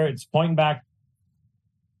subscript there. It's pointing back.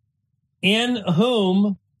 In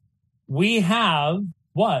whom we have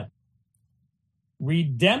what?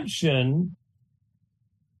 Redemption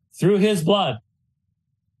through his blood.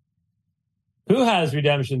 Who has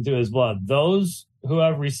redemption through his blood? Those who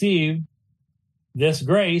have received this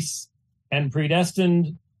grace and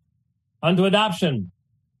predestined unto adoption.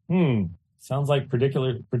 Sounds like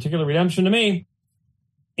particular redemption to me.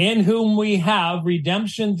 In whom we have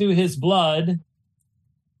redemption through his blood.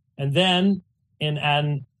 And then in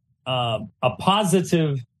a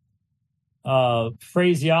positive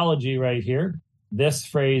phraseology right here, this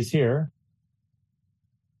phrase here,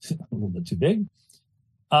 a little bit too big,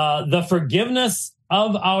 the forgiveness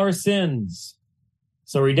of our sins.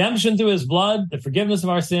 So redemption through his blood, the forgiveness of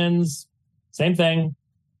our sins, same thing,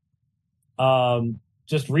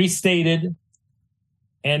 just restated.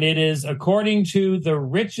 And it is according to the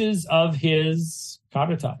riches of his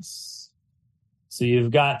caritas. So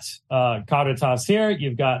you've got caritas here,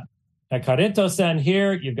 you've got ekarithosen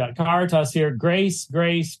here, you've got caritas here, grace,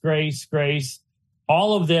 grace, grace, grace.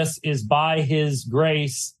 All of this is by his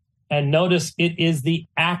grace. And notice it is the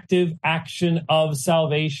active action of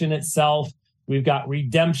salvation itself. We've got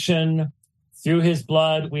redemption through his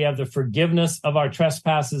blood. We have the forgiveness of our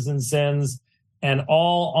trespasses and sins, and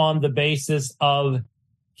all on the basis of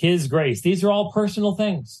his grace. These are all personal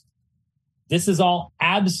things. This is all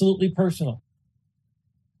absolutely personal.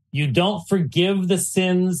 You don't forgive the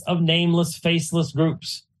sins of nameless, faceless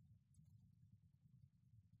groups.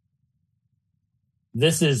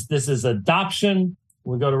 This is adoption.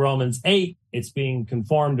 We go to Romans 8. It's being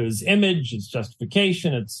conformed to his image. It's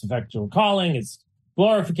justification. It's effectual calling. It's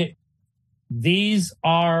glorification. These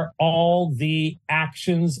are all the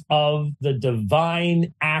actions of the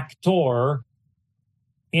divine actor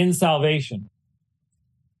in salvation.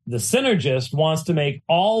 The synergist wants to make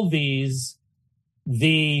all these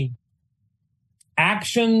the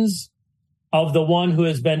actions of the one who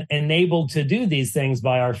has been enabled to do these things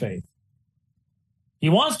by our faith. He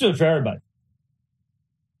wants to do it for everybody,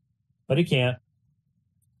 but he can't.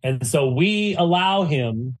 And so we allow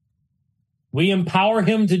him, we empower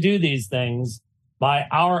him to do these things by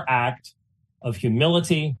our act of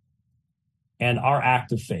humility and our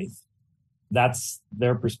act of faith. That's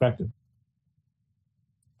their perspective.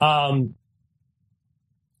 However,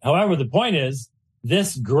 the point is,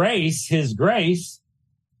 this grace, his grace,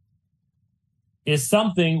 is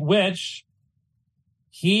something which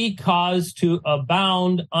he caused to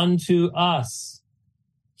abound unto us.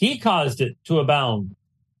 He caused it to abound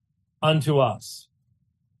unto us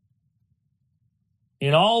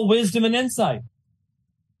in all wisdom and insight.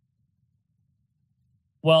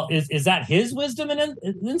 Well, is that his wisdom and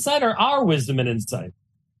insight or our wisdom and insight?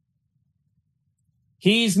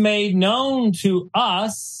 He's made known to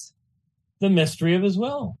us the mystery of his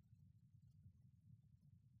will.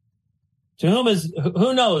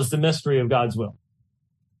 Who knows the mystery of God's will?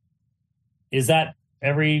 Is that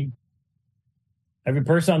every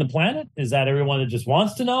person on the planet? Is that everyone that just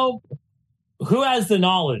wants to know? Who has the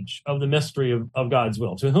knowledge of the mystery of God's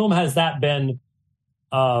will? To whom has that been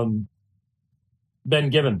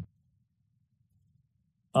given?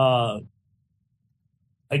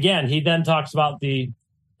 Again, he then talks about the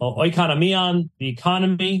oikonomion, the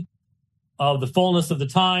economy of the fullness of the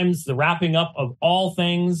times, the wrapping up of all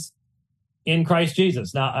things in Christ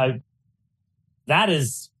Jesus. Now,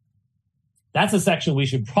 that's a section we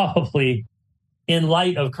should probably, in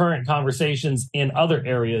light of current conversations in other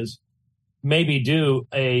areas, maybe do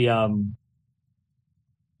a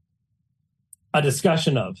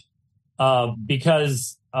discussion of,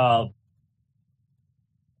 because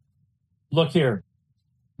look here,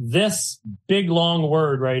 this big long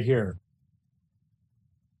word right here,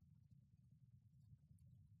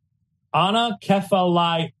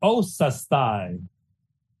 anakephaliosastai,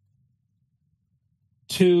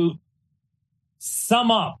 to sum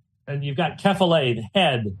up, and you've got kephale, the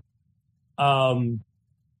head,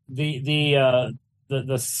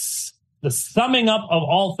 the summing up of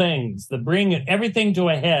all things, the bringing everything to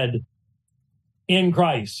a head in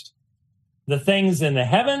Christ, the things in the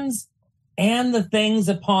heavens and the things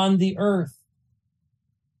upon the earth.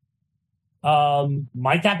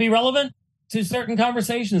 Might that be relevant to certain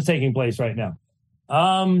conversations taking place right now?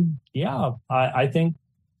 Yeah, I think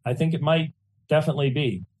it might definitely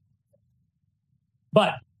be.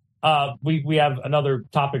 But we have another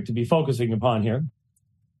topic to be focusing upon here.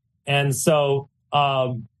 And so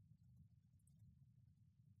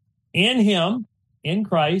In him, in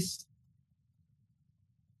Christ,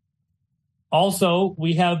 also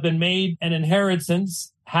we have been made an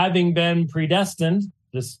inheritance, having been predestined.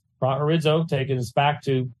 This proorizo taking us back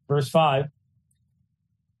to verse 5.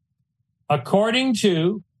 According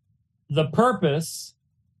to the purpose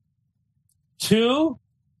to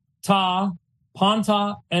ta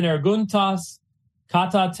panta energuntas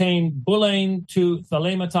kata tein bulein to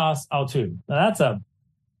thalematas autu. Now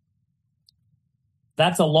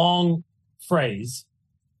that's a long phrase,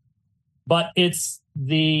 but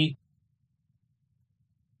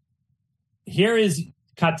here is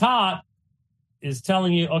kata is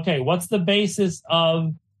telling you, okay, what's the basis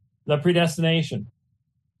of the predestination?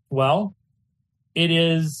 Well, it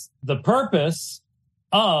is the purpose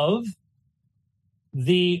of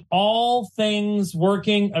the all things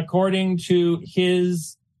working according to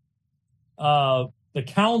his, the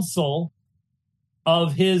counsel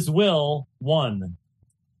of his will, one.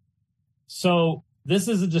 So this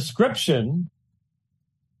is a description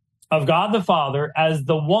of God the Father as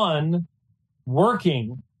the one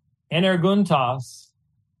working energuntas,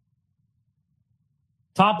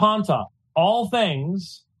 tapanta, all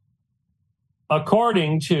things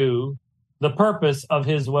according to the purpose of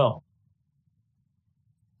his will.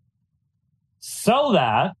 So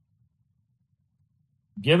that,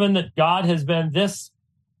 given that God has been this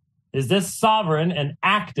sovereign and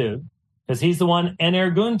active, because he's the one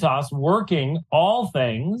energuntas, working all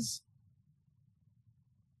things,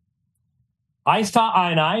 aista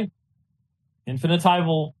einai,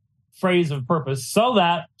 infinitival phrase of purpose, so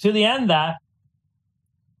that, to the end that,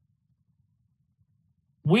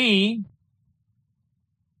 we,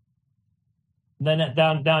 then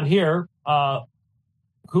down here,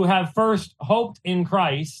 who have first hoped in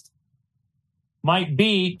Christ, might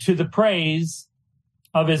be to the praise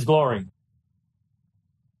of his glory.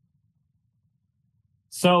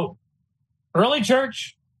 So, early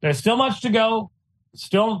church, there's still much to go,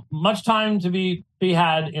 still much time to be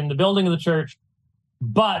had in the building of the church,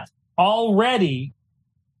 but already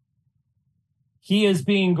he is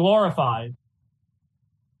being glorified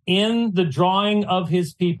in the drawing of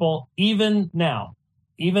his people, even now.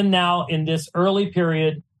 Even now, in this early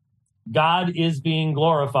period, God is being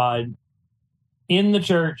glorified in the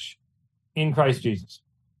church in Christ Jesus.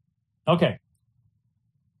 Okay.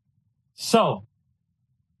 So,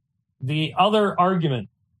 the other argument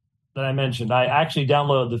that I mentioned, I actually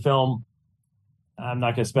downloaded the film. I'm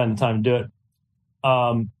not going to spend the time to do it.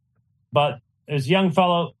 But there's a young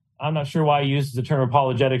fellow, I'm not sure why he uses the term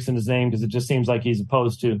apologetics in his name, because it just seems like he's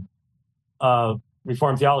opposed to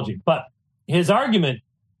Reformed theology. But his argument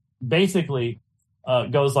basically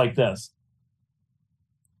goes like this.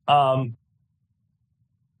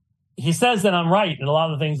 He says that I'm right in a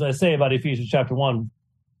lot of the things that I say about Ephesians chapter 1.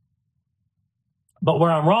 But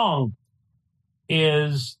where I'm wrong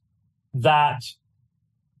is that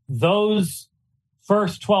those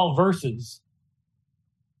first 12 verses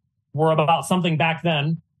were about something back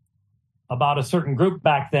then, about a certain group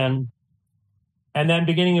back then. And then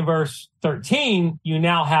beginning in verse 13, you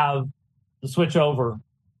now have the switch over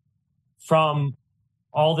from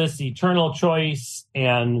all this eternal choice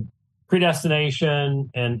and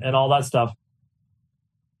predestination and all that stuff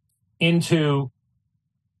into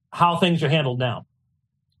how things are handled now.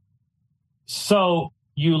 So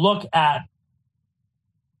you look at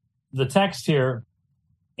the text here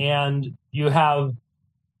and you have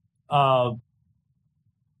so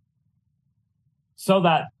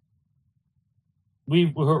that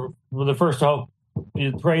we were the first hope,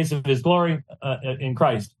 the praise of his glory in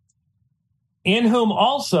Christ, in whom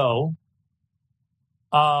also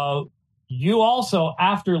you also,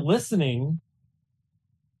 after listening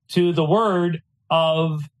to the word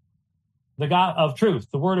of the God of truth,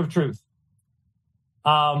 the word of truth.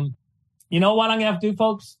 You know what I'm gonna have to do,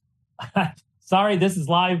 folks? Sorry, this is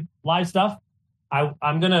live stuff.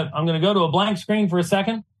 I'm gonna go to a blank screen for a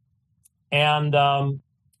second, and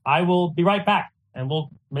I will be right back. And we'll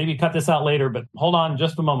maybe cut this out later, but hold on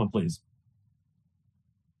just a moment, please.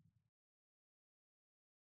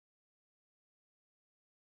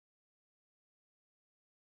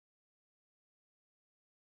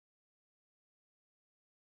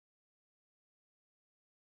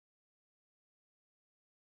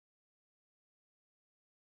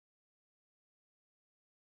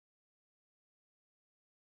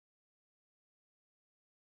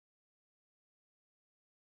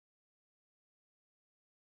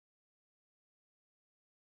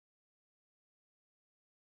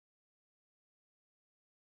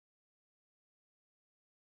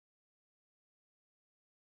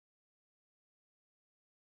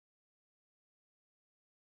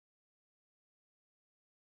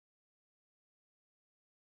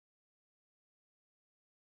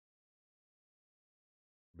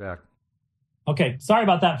 Back. Okay, sorry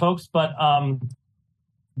about that, folks, but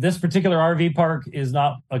this particular RV park is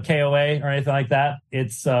not a KOA or anything like that.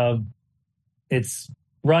 It's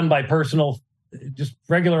run by just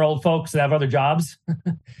regular old folks that have other jobs.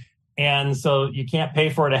 And so you can't pay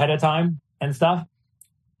for it ahead of time and stuff.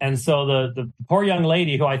 And so the poor young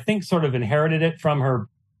lady, who I think sort of inherited it from her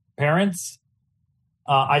parents,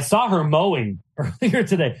 I saw her mowing earlier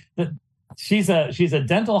today. She's a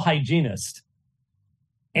dental hygienist.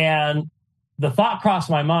 And the thought crossed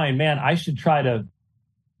my mind, man, I should try to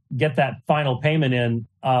get that final payment in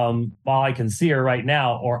while I can see her right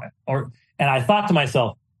now. And I thought to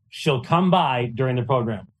myself, she'll come by during the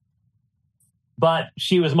program. But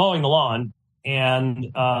she was mowing the lawn,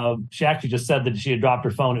 and she actually just said that she had dropped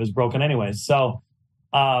her phone. It was broken anyway. So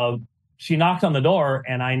she knocked on the door,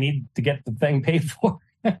 and I need to get the thing paid for.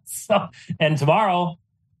 And tomorrow,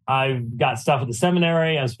 I've got stuff at the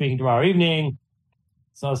seminary. I'm speaking tomorrow evening.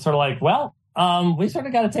 So it's sort of like, well, we sort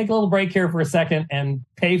of got to take a little break here for a second and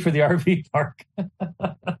pay for the RV park.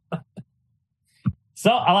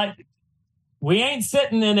 So we ain't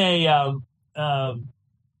sitting in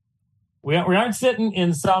we aren't sitting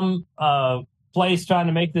in some place trying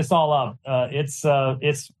to make this all up.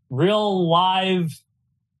 It's real live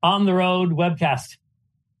on the road webcast.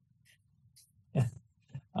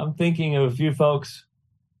 I'm thinking of a few folks,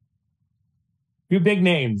 a few big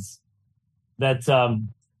names that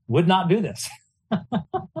would not do this.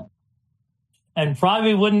 And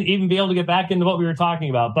probably wouldn't even be able to get back into what we were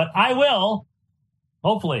talking about, but I will,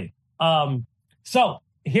 hopefully. So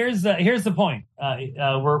here's the point.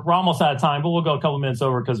 We're almost out of time, but we'll go a couple minutes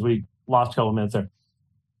over because we lost a couple minutes there.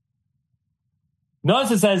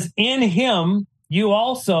 Notice it says, in him, you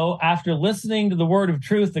also, after listening to the word of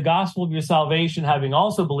truth, the gospel of your salvation, having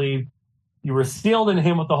also believed, you were sealed in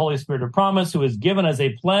him with the Holy Spirit of promise, who is given as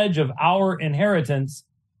a pledge of our inheritance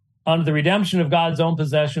under the redemption of God's own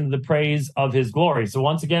possession, to the praise of his glory. So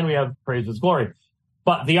once again, we have praise of his glory.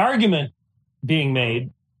 But the argument being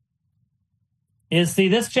made is, see,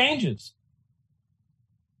 this changes.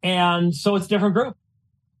 And so it's a different group.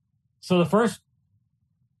 So the first,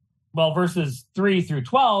 verses 3 through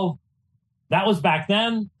 12, that was back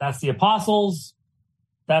then. That's the apostles.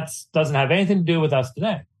 That doesn't have anything to do with us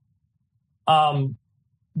today.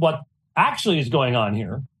 What actually is going on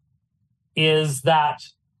here is that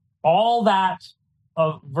all that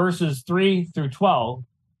of verses 3 through 12,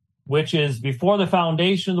 which is before the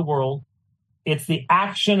foundation of the world, it's the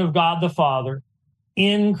action of God the Father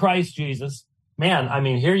in Christ Jesus. Man, I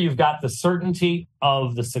mean, here you've got the certainty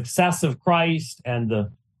of the success of Christ and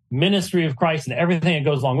the ministry of Christ and everything that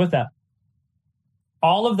goes along with that.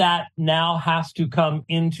 All of that now has to come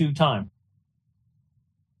into time.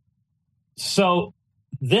 So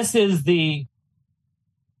this is the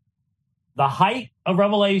height of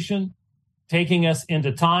revelation, taking us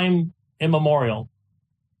into time immemorial.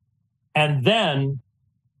 And then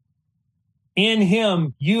in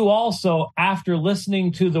him, you also, after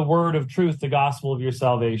listening to the word of truth, the gospel of your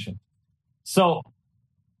salvation. So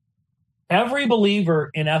every believer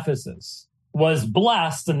in Ephesus was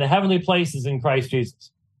blessed in the heavenly places in Christ Jesus.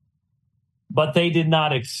 But they did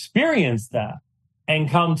not experience that and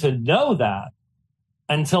come to know that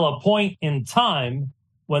until a point in time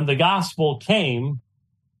when the gospel came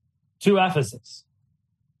to Ephesus.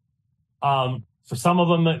 For some of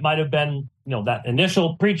them, it might have been, that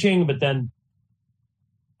initial preaching, but then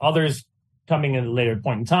others coming at a later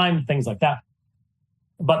point in time, things like that.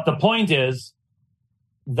 But the point is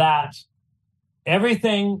that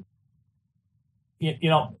everything,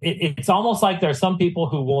 it's almost like there are some people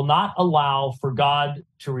who will not allow for God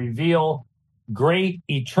to reveal great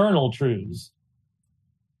eternal truths,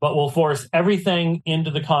 but will force everything into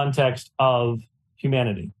the context of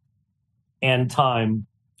humanity and time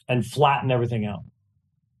and flatten everything out.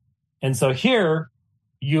 And so here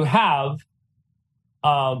you have,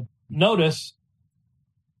 notice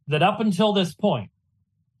that up until this point,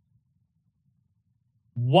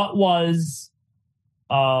 what were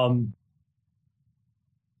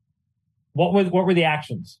the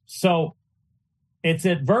actions? So it's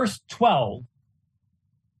at verse 12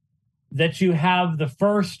 that you have the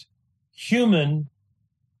first human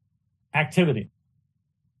activity.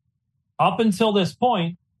 Up until this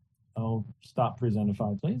point, stop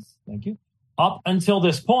Presentify, please. Thank you. Up until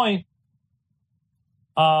this point,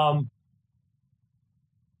 the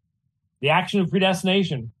action of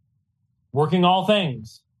predestination, working all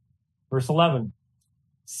things, verse 11,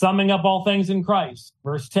 summing up all things in Christ,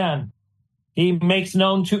 verse 10, he makes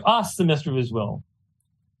known to us the mystery of his will,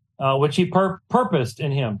 which he purposed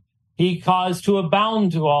in him. He caused to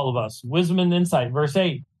abound to all of us wisdom and insight, verse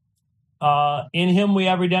 8. In him we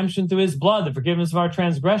have redemption through his blood, the forgiveness of our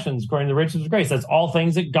transgressions, according to the riches of grace. That's all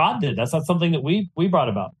things that God did. That's not something that we brought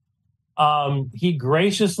about. He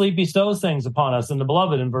graciously bestows things upon us in the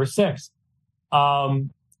beloved in verse 6.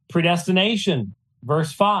 Predestination,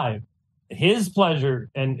 verse 5. His pleasure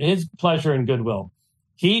and goodwill.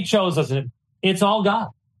 He chose us, and it's all God,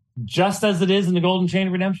 just as it is in the golden chain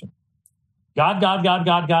of redemption.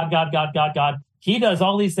 God. He does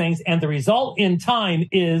all these things, and the result in time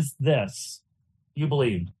is this. You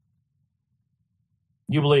believed.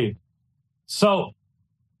 So,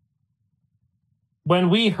 when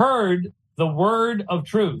we heard the word of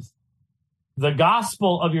truth, the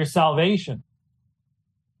gospel of your salvation,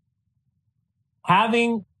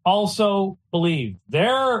 having also believed,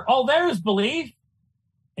 there's belief.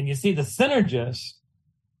 And you see, the synergist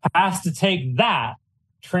has to take that,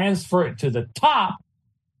 transfer it to the top,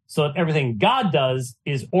 so that everything God does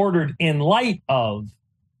is ordered in light of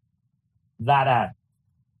that act.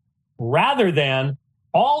 Rather than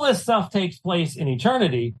all this stuff takes place in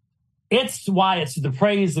eternity, it's why it's the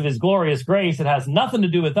praise of his glorious grace. It has nothing to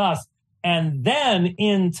do with us. And then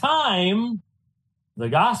in time, the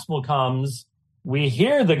gospel comes. We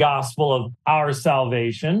hear the gospel of our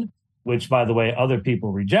salvation, which, by the way, other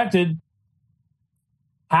people rejected.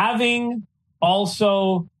 Having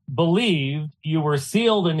also believed, you were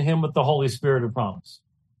sealed in him with the Holy Spirit of promise.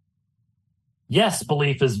 Yes,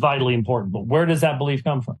 belief is vitally important, but where does that belief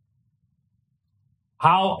come from?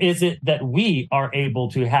 How is it that we are able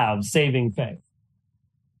to have saving faith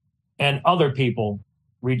and other people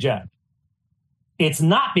reject? It's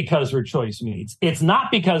not because we're choice meats. It's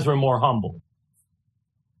not because we're more humble.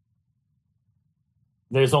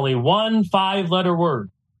 There's only one 5-letter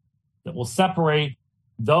word that will separate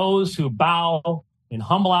those who bow in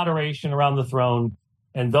humble adoration around the throne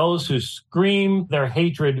and those who scream their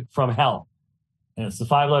hatred from hell. And it's the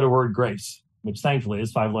 5-letter word grace, which thankfully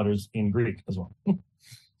is 5 letters in Greek as well.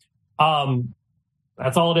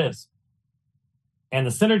 That's all it is. And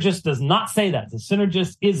the synergist does not say that. The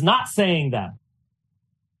synergist is not saying that.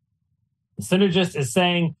 The synergist is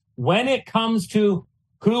saying, when it comes to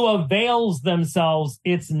who avails themselves,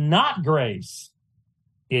 it's not grace.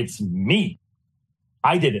 It's me.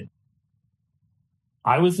 I did it.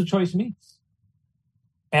 I was the choice meats.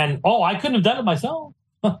 And, I couldn't have done it myself.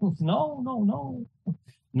 No.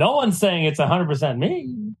 No one's saying it's 100%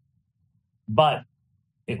 me, but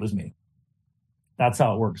it was me. That's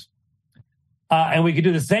how it works. And we could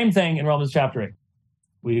do the same thing in Romans chapter 8.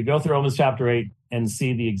 We could go through Romans chapter 8 and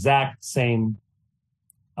see the exact same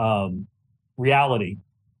reality.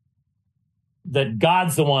 That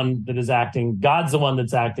God's the one that is acting. God's the one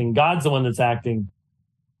that's acting. God's the one that's acting.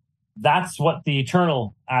 That's what the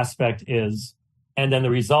eternal aspect is. And then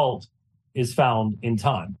the result is found in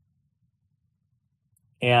time.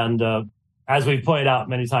 And as we've pointed out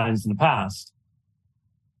many times in the past,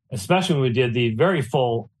 especially when we did the very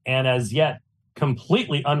full and as yet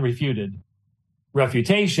completely unrefuted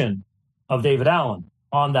refutation of David Allen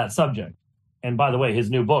on that subject. And by the way,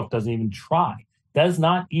 his new book does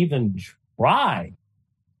not even try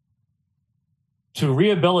to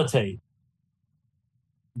rehabilitate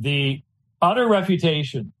the utter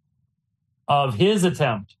refutation of his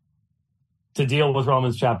attempt to deal with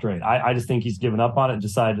Romans chapter 8. I just think he's given up on it and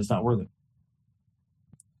decided it's not worth it.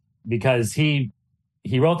 Because he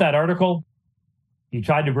wrote that article, he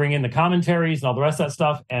tried to bring in the commentaries and all the rest of that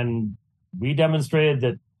stuff, and we demonstrated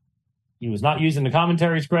that he was not using the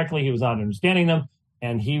commentaries correctly, he was not understanding them,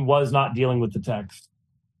 and he was not dealing with the text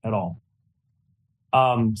at all.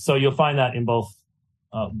 So you'll find that in both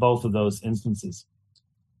of those instances.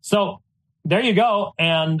 So there you go.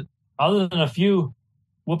 And other than a few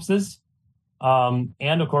whoopses,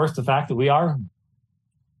 and of course the fact that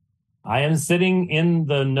I am sitting in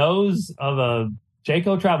the nose of a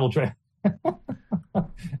Jayco travel trailer.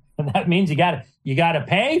 And that means you gotta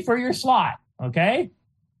pay for your slot. Okay.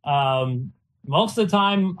 Most of the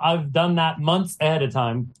time I've done that months ahead of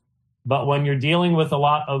time, but when you're dealing with a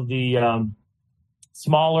lot of the,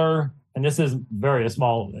 smaller, and this is a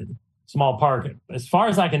small park, as far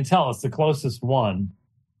as I can tell, it's the closest one,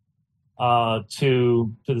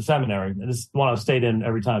 to the seminary. This is the one I've stayed in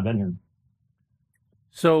every time I've been here.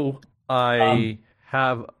 So I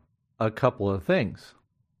have a couple of things.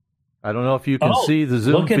 I don't know if you can see the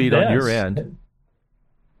Zoom feed on your end.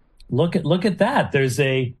 Look at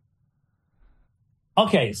that.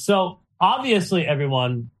 Okay, so obviously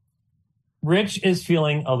everyone, Rich is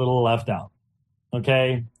feeling a little left out.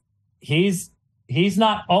 Okay. He's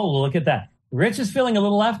not, look at that. Rich is feeling a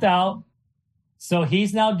little left out. So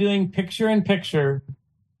he's now doing picture in picture,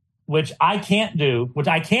 which I can't do, which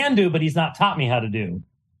I can do, but he's not taught me how to do.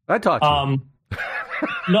 I taught you.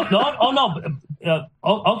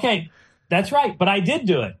 Okay, that's right. But I did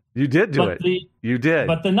do it. You did do it. You did.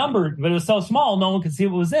 But the number, but it was so small, no one could see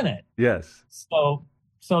what was in it. Yes. So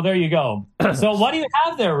there you go. So what do you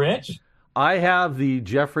have there, Rich? I have the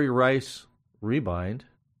Jeffrey Rice rebind.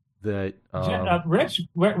 That Rich,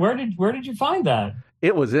 where did you find that?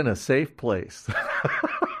 It was in a safe place.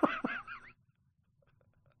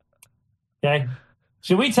 Okay.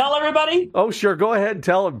 Should we tell everybody? Oh, sure. Go ahead and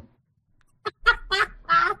tell them.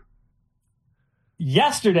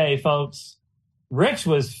 Yesterday, folks, Rich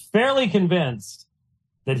was fairly convinced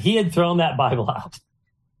that he had thrown that Bible out.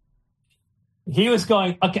 He was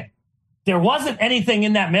going, okay, there wasn't anything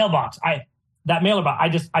in that mailbox. That mailer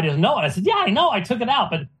box. I just know it. I said, yeah, I know. I took it out,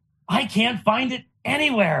 but I can't find it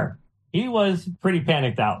anywhere. He was pretty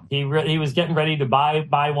panicked out. He was getting ready to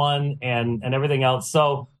buy one and everything else.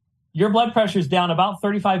 So your blood pressure is down about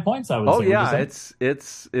 35 points, I would say. Oh yeah,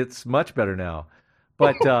 it's much better now.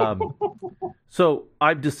 But so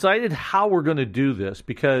I've decided how we're going to do this,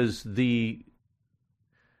 because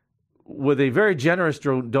with a very generous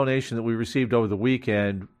donation that we received over the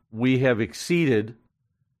weekend, we have exceeded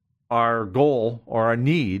our goal or our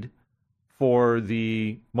need for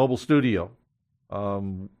the mobile studio.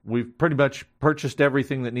 We've pretty much purchased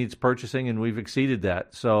everything that needs purchasing, and we've exceeded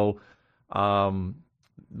that. So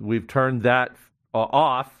we've turned that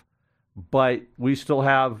off, but we still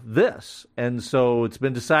have this. And so it's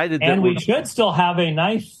been decided that... And we should still have a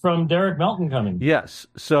knife from Derek Melton coming. Yes.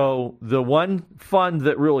 So the one fund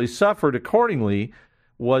that really suffered accordingly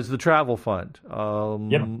was the travel fund.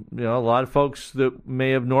 Yep. A lot of folks that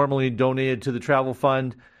may have normally donated to the travel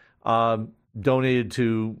fund donated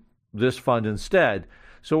to this fund instead.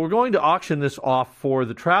 So we're going to auction this off for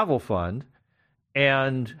the travel fund,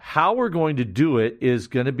 and how we're going to do it is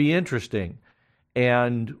going to be interesting.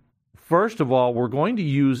 And first of all, we're going to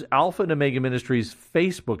use Alpha and Omega Ministries'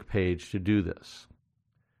 Facebook page to do this.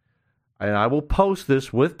 And I will post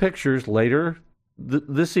this with pictures later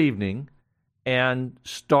this evening and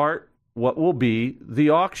start what will be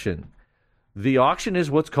the auction. The auction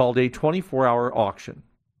is what's called a 24-hour auction.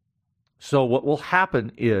 So what will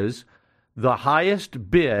happen is the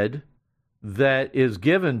highest bid that is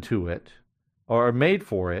given to it or made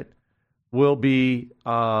for it will be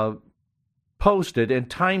posted and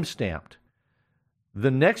time-stamped.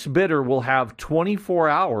 The next bidder will have 24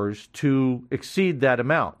 hours to exceed that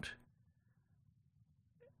amount.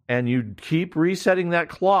 And you keep resetting that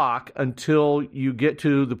clock until you get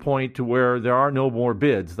to the point to where there are no more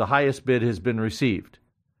bids. The highest bid has been received.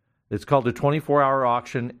 It's called a 24-hour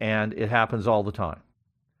auction, and it happens all the time.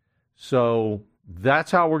 So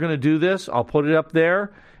that's how we're going to do this. I'll put it up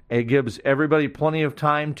there. It gives everybody plenty of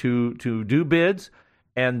time to do bids.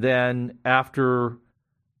 And then after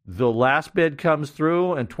the last bid comes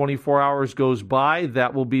through and 24 hours goes by,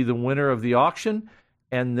 that will be the winner of the auction.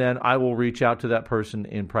 And then I will reach out to that person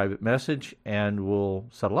in private message and we'll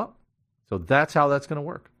settle up. So that's how that's going to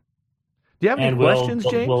work. Do you have any questions,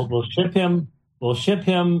 James? We'll ship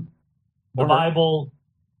him the Bible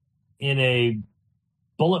in a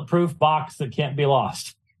bulletproof box that can't be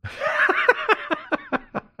lost.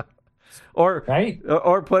 Or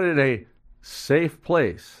put it in a safe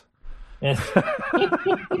place. Yes.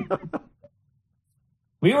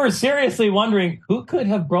 We were seriously wondering who could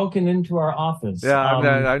have broken into our office. Yeah,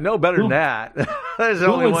 I know better than that. There's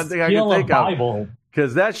only one thing I can think of.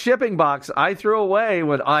 Because that shipping box I threw away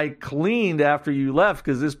when I cleaned after you left,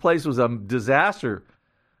 because this place was a disaster.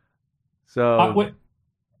 So,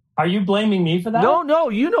 are you blaming me for that? No,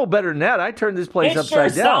 you know better than that. I turned this place upside down.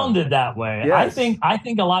 It sure sounded that way. Yes. I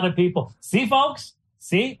think a lot of people see, folks.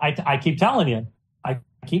 See, I keep telling you.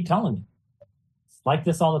 It's like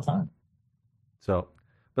this all the time. So,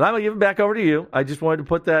 but I'm gonna give it back over to you. I just wanted to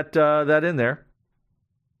put that in there.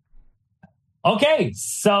 Okay,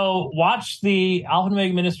 so watch the Alpha and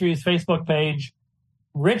Omega Ministries Facebook page.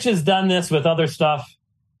 Rich has done this with other stuff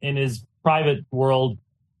in his private world,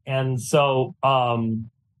 and so I'll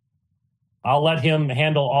let him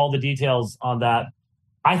handle all the details on that.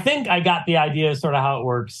 I think I got the idea of sort of how it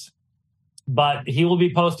works, but he will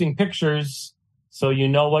be posting pictures so you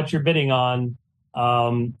know what you're bidding on,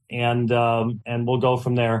 and we'll go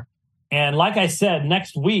from there. And like I said,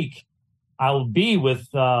 next week I'll be with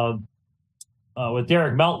Derek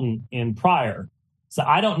Melton in Pryor. So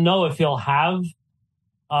I don't know if he'll have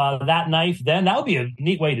that knife then. That would be a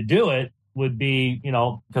neat way to do it, would be,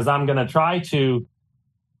 because I'm going to try to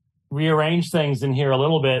rearrange things in here a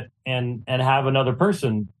little bit and have another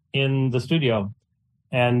person in the studio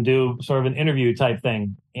and do sort of an interview type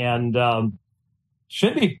thing. And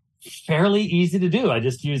should be fairly easy to do. I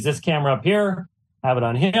just use this camera up here have it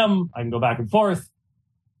on him. I can go back and forth.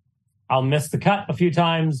 I'll miss the cut a few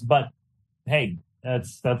times, but hey,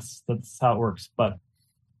 that's how it works. But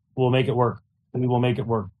we'll make it work. We will make it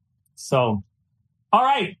work. So, all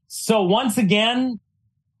right. So once again,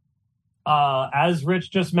 as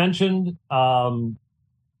Rich just mentioned,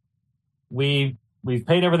 we've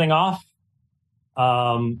paid everything off.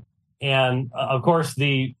 And of course,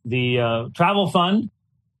 the travel fund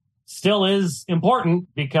still is important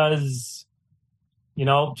because,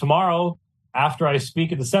 tomorrow after I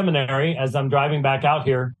speak at the seminary, as I'm driving back out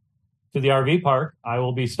here to the RV park, I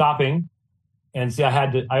will be stopping and see,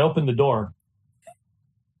 I opened the door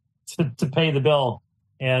to pay the bill,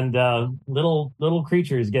 and little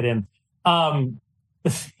creatures get in.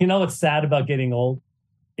 What's sad about getting old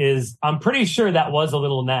is I'm pretty sure that was a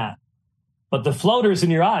little gnat, but the floaters in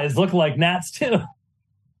your eyes look like gnats too.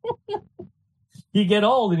 You get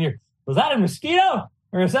old and was that a mosquito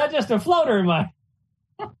or is that just a floater in my?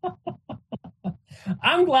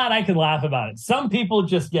 I'm glad I can laugh about it. Some people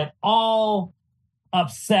just get all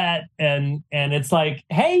upset and it's like,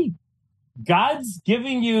 hey, God's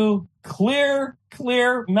giving you clear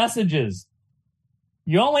messages.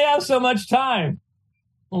 You only have so much time.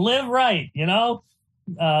 Live right,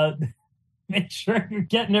 make sure you're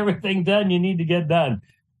getting everything done you need to get done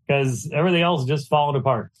because everything else is just falling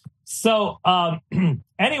apart. So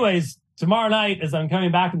anyways, tomorrow night as I'm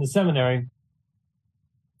coming back in the seminary,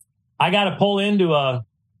 I got to pull into a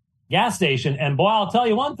gas station. And boy, I'll tell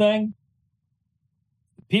you one thing.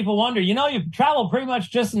 People wonder, you travel pretty much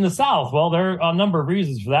just in the South. Well, there are a number of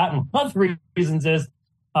reasons for that. And one of the reasons is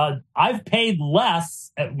I've paid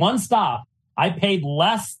less at one stop. I paid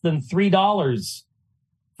less than $3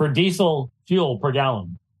 for diesel fuel per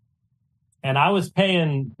gallon. And I was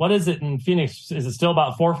paying, what is it in Phoenix? Is it still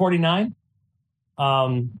about $4.49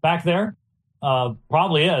 back there?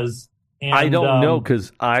 Probably is. And, I don't know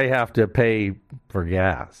because I have to pay for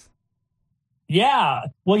gas. Yeah.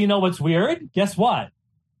 Well, you know what's weird? Guess what?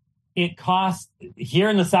 It costs here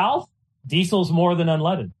in the South, diesel's more than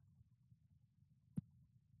unleaded.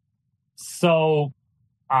 So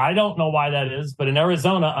I don't know why that is, but in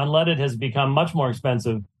Arizona, unleaded has become much more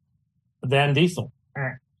expensive than diesel.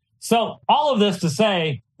 So all of this to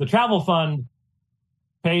say, the travel fund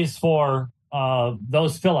pays for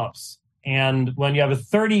those fill-ups. And when you have a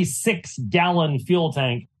 36-gallon fuel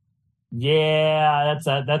tank, that's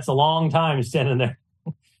a long time standing there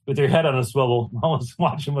with your head on a swivel, almost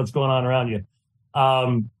watching what's going on around you.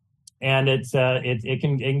 And it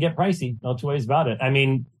can get pricey, no two ways about it. I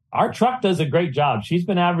mean, our truck does a great job. She's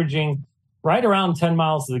been averaging right around 10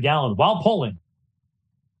 miles to the gallon while pulling.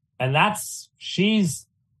 And she's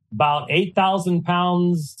about 8,000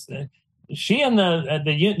 pounds. She and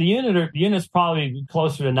the unit's probably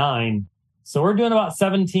closer to 9. So we're doing about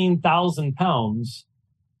 17,000 pounds.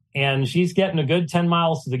 And she's getting a good 10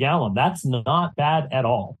 miles to the gallon. That's not bad at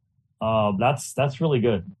all. That's really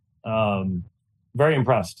good. Very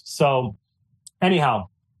impressed. So anyhow,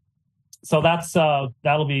 so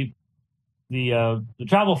that'll be the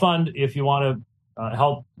travel fund if you want to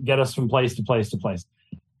help get us from place to place to place.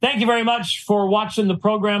 Thank you very much for watching the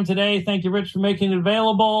program today. Thank you, Rich, for making it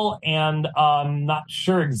available. And I'm not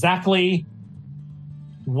sure exactly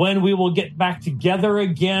when we will get back together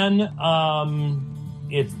again.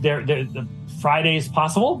 It's the Friday is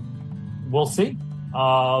possible. We'll see.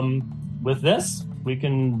 With this, we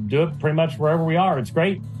can do it pretty much wherever we are. It's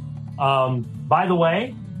great. By the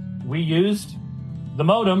way, we used the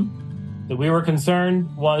modem that we were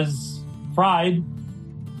concerned was fried.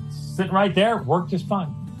 Sitting right there, worked just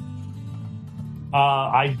fine.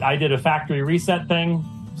 I did a factory reset thing,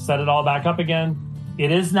 set it all back up again.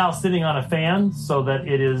 It is now sitting on a fan so that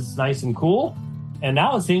it is nice and cool. And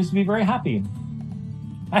now it seems to be very happy.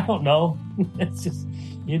 I don't know. It's just,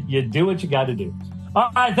 you do what you got to do. All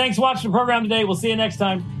right. Thanks for watching the program today. We'll see you next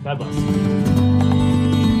time. God bless.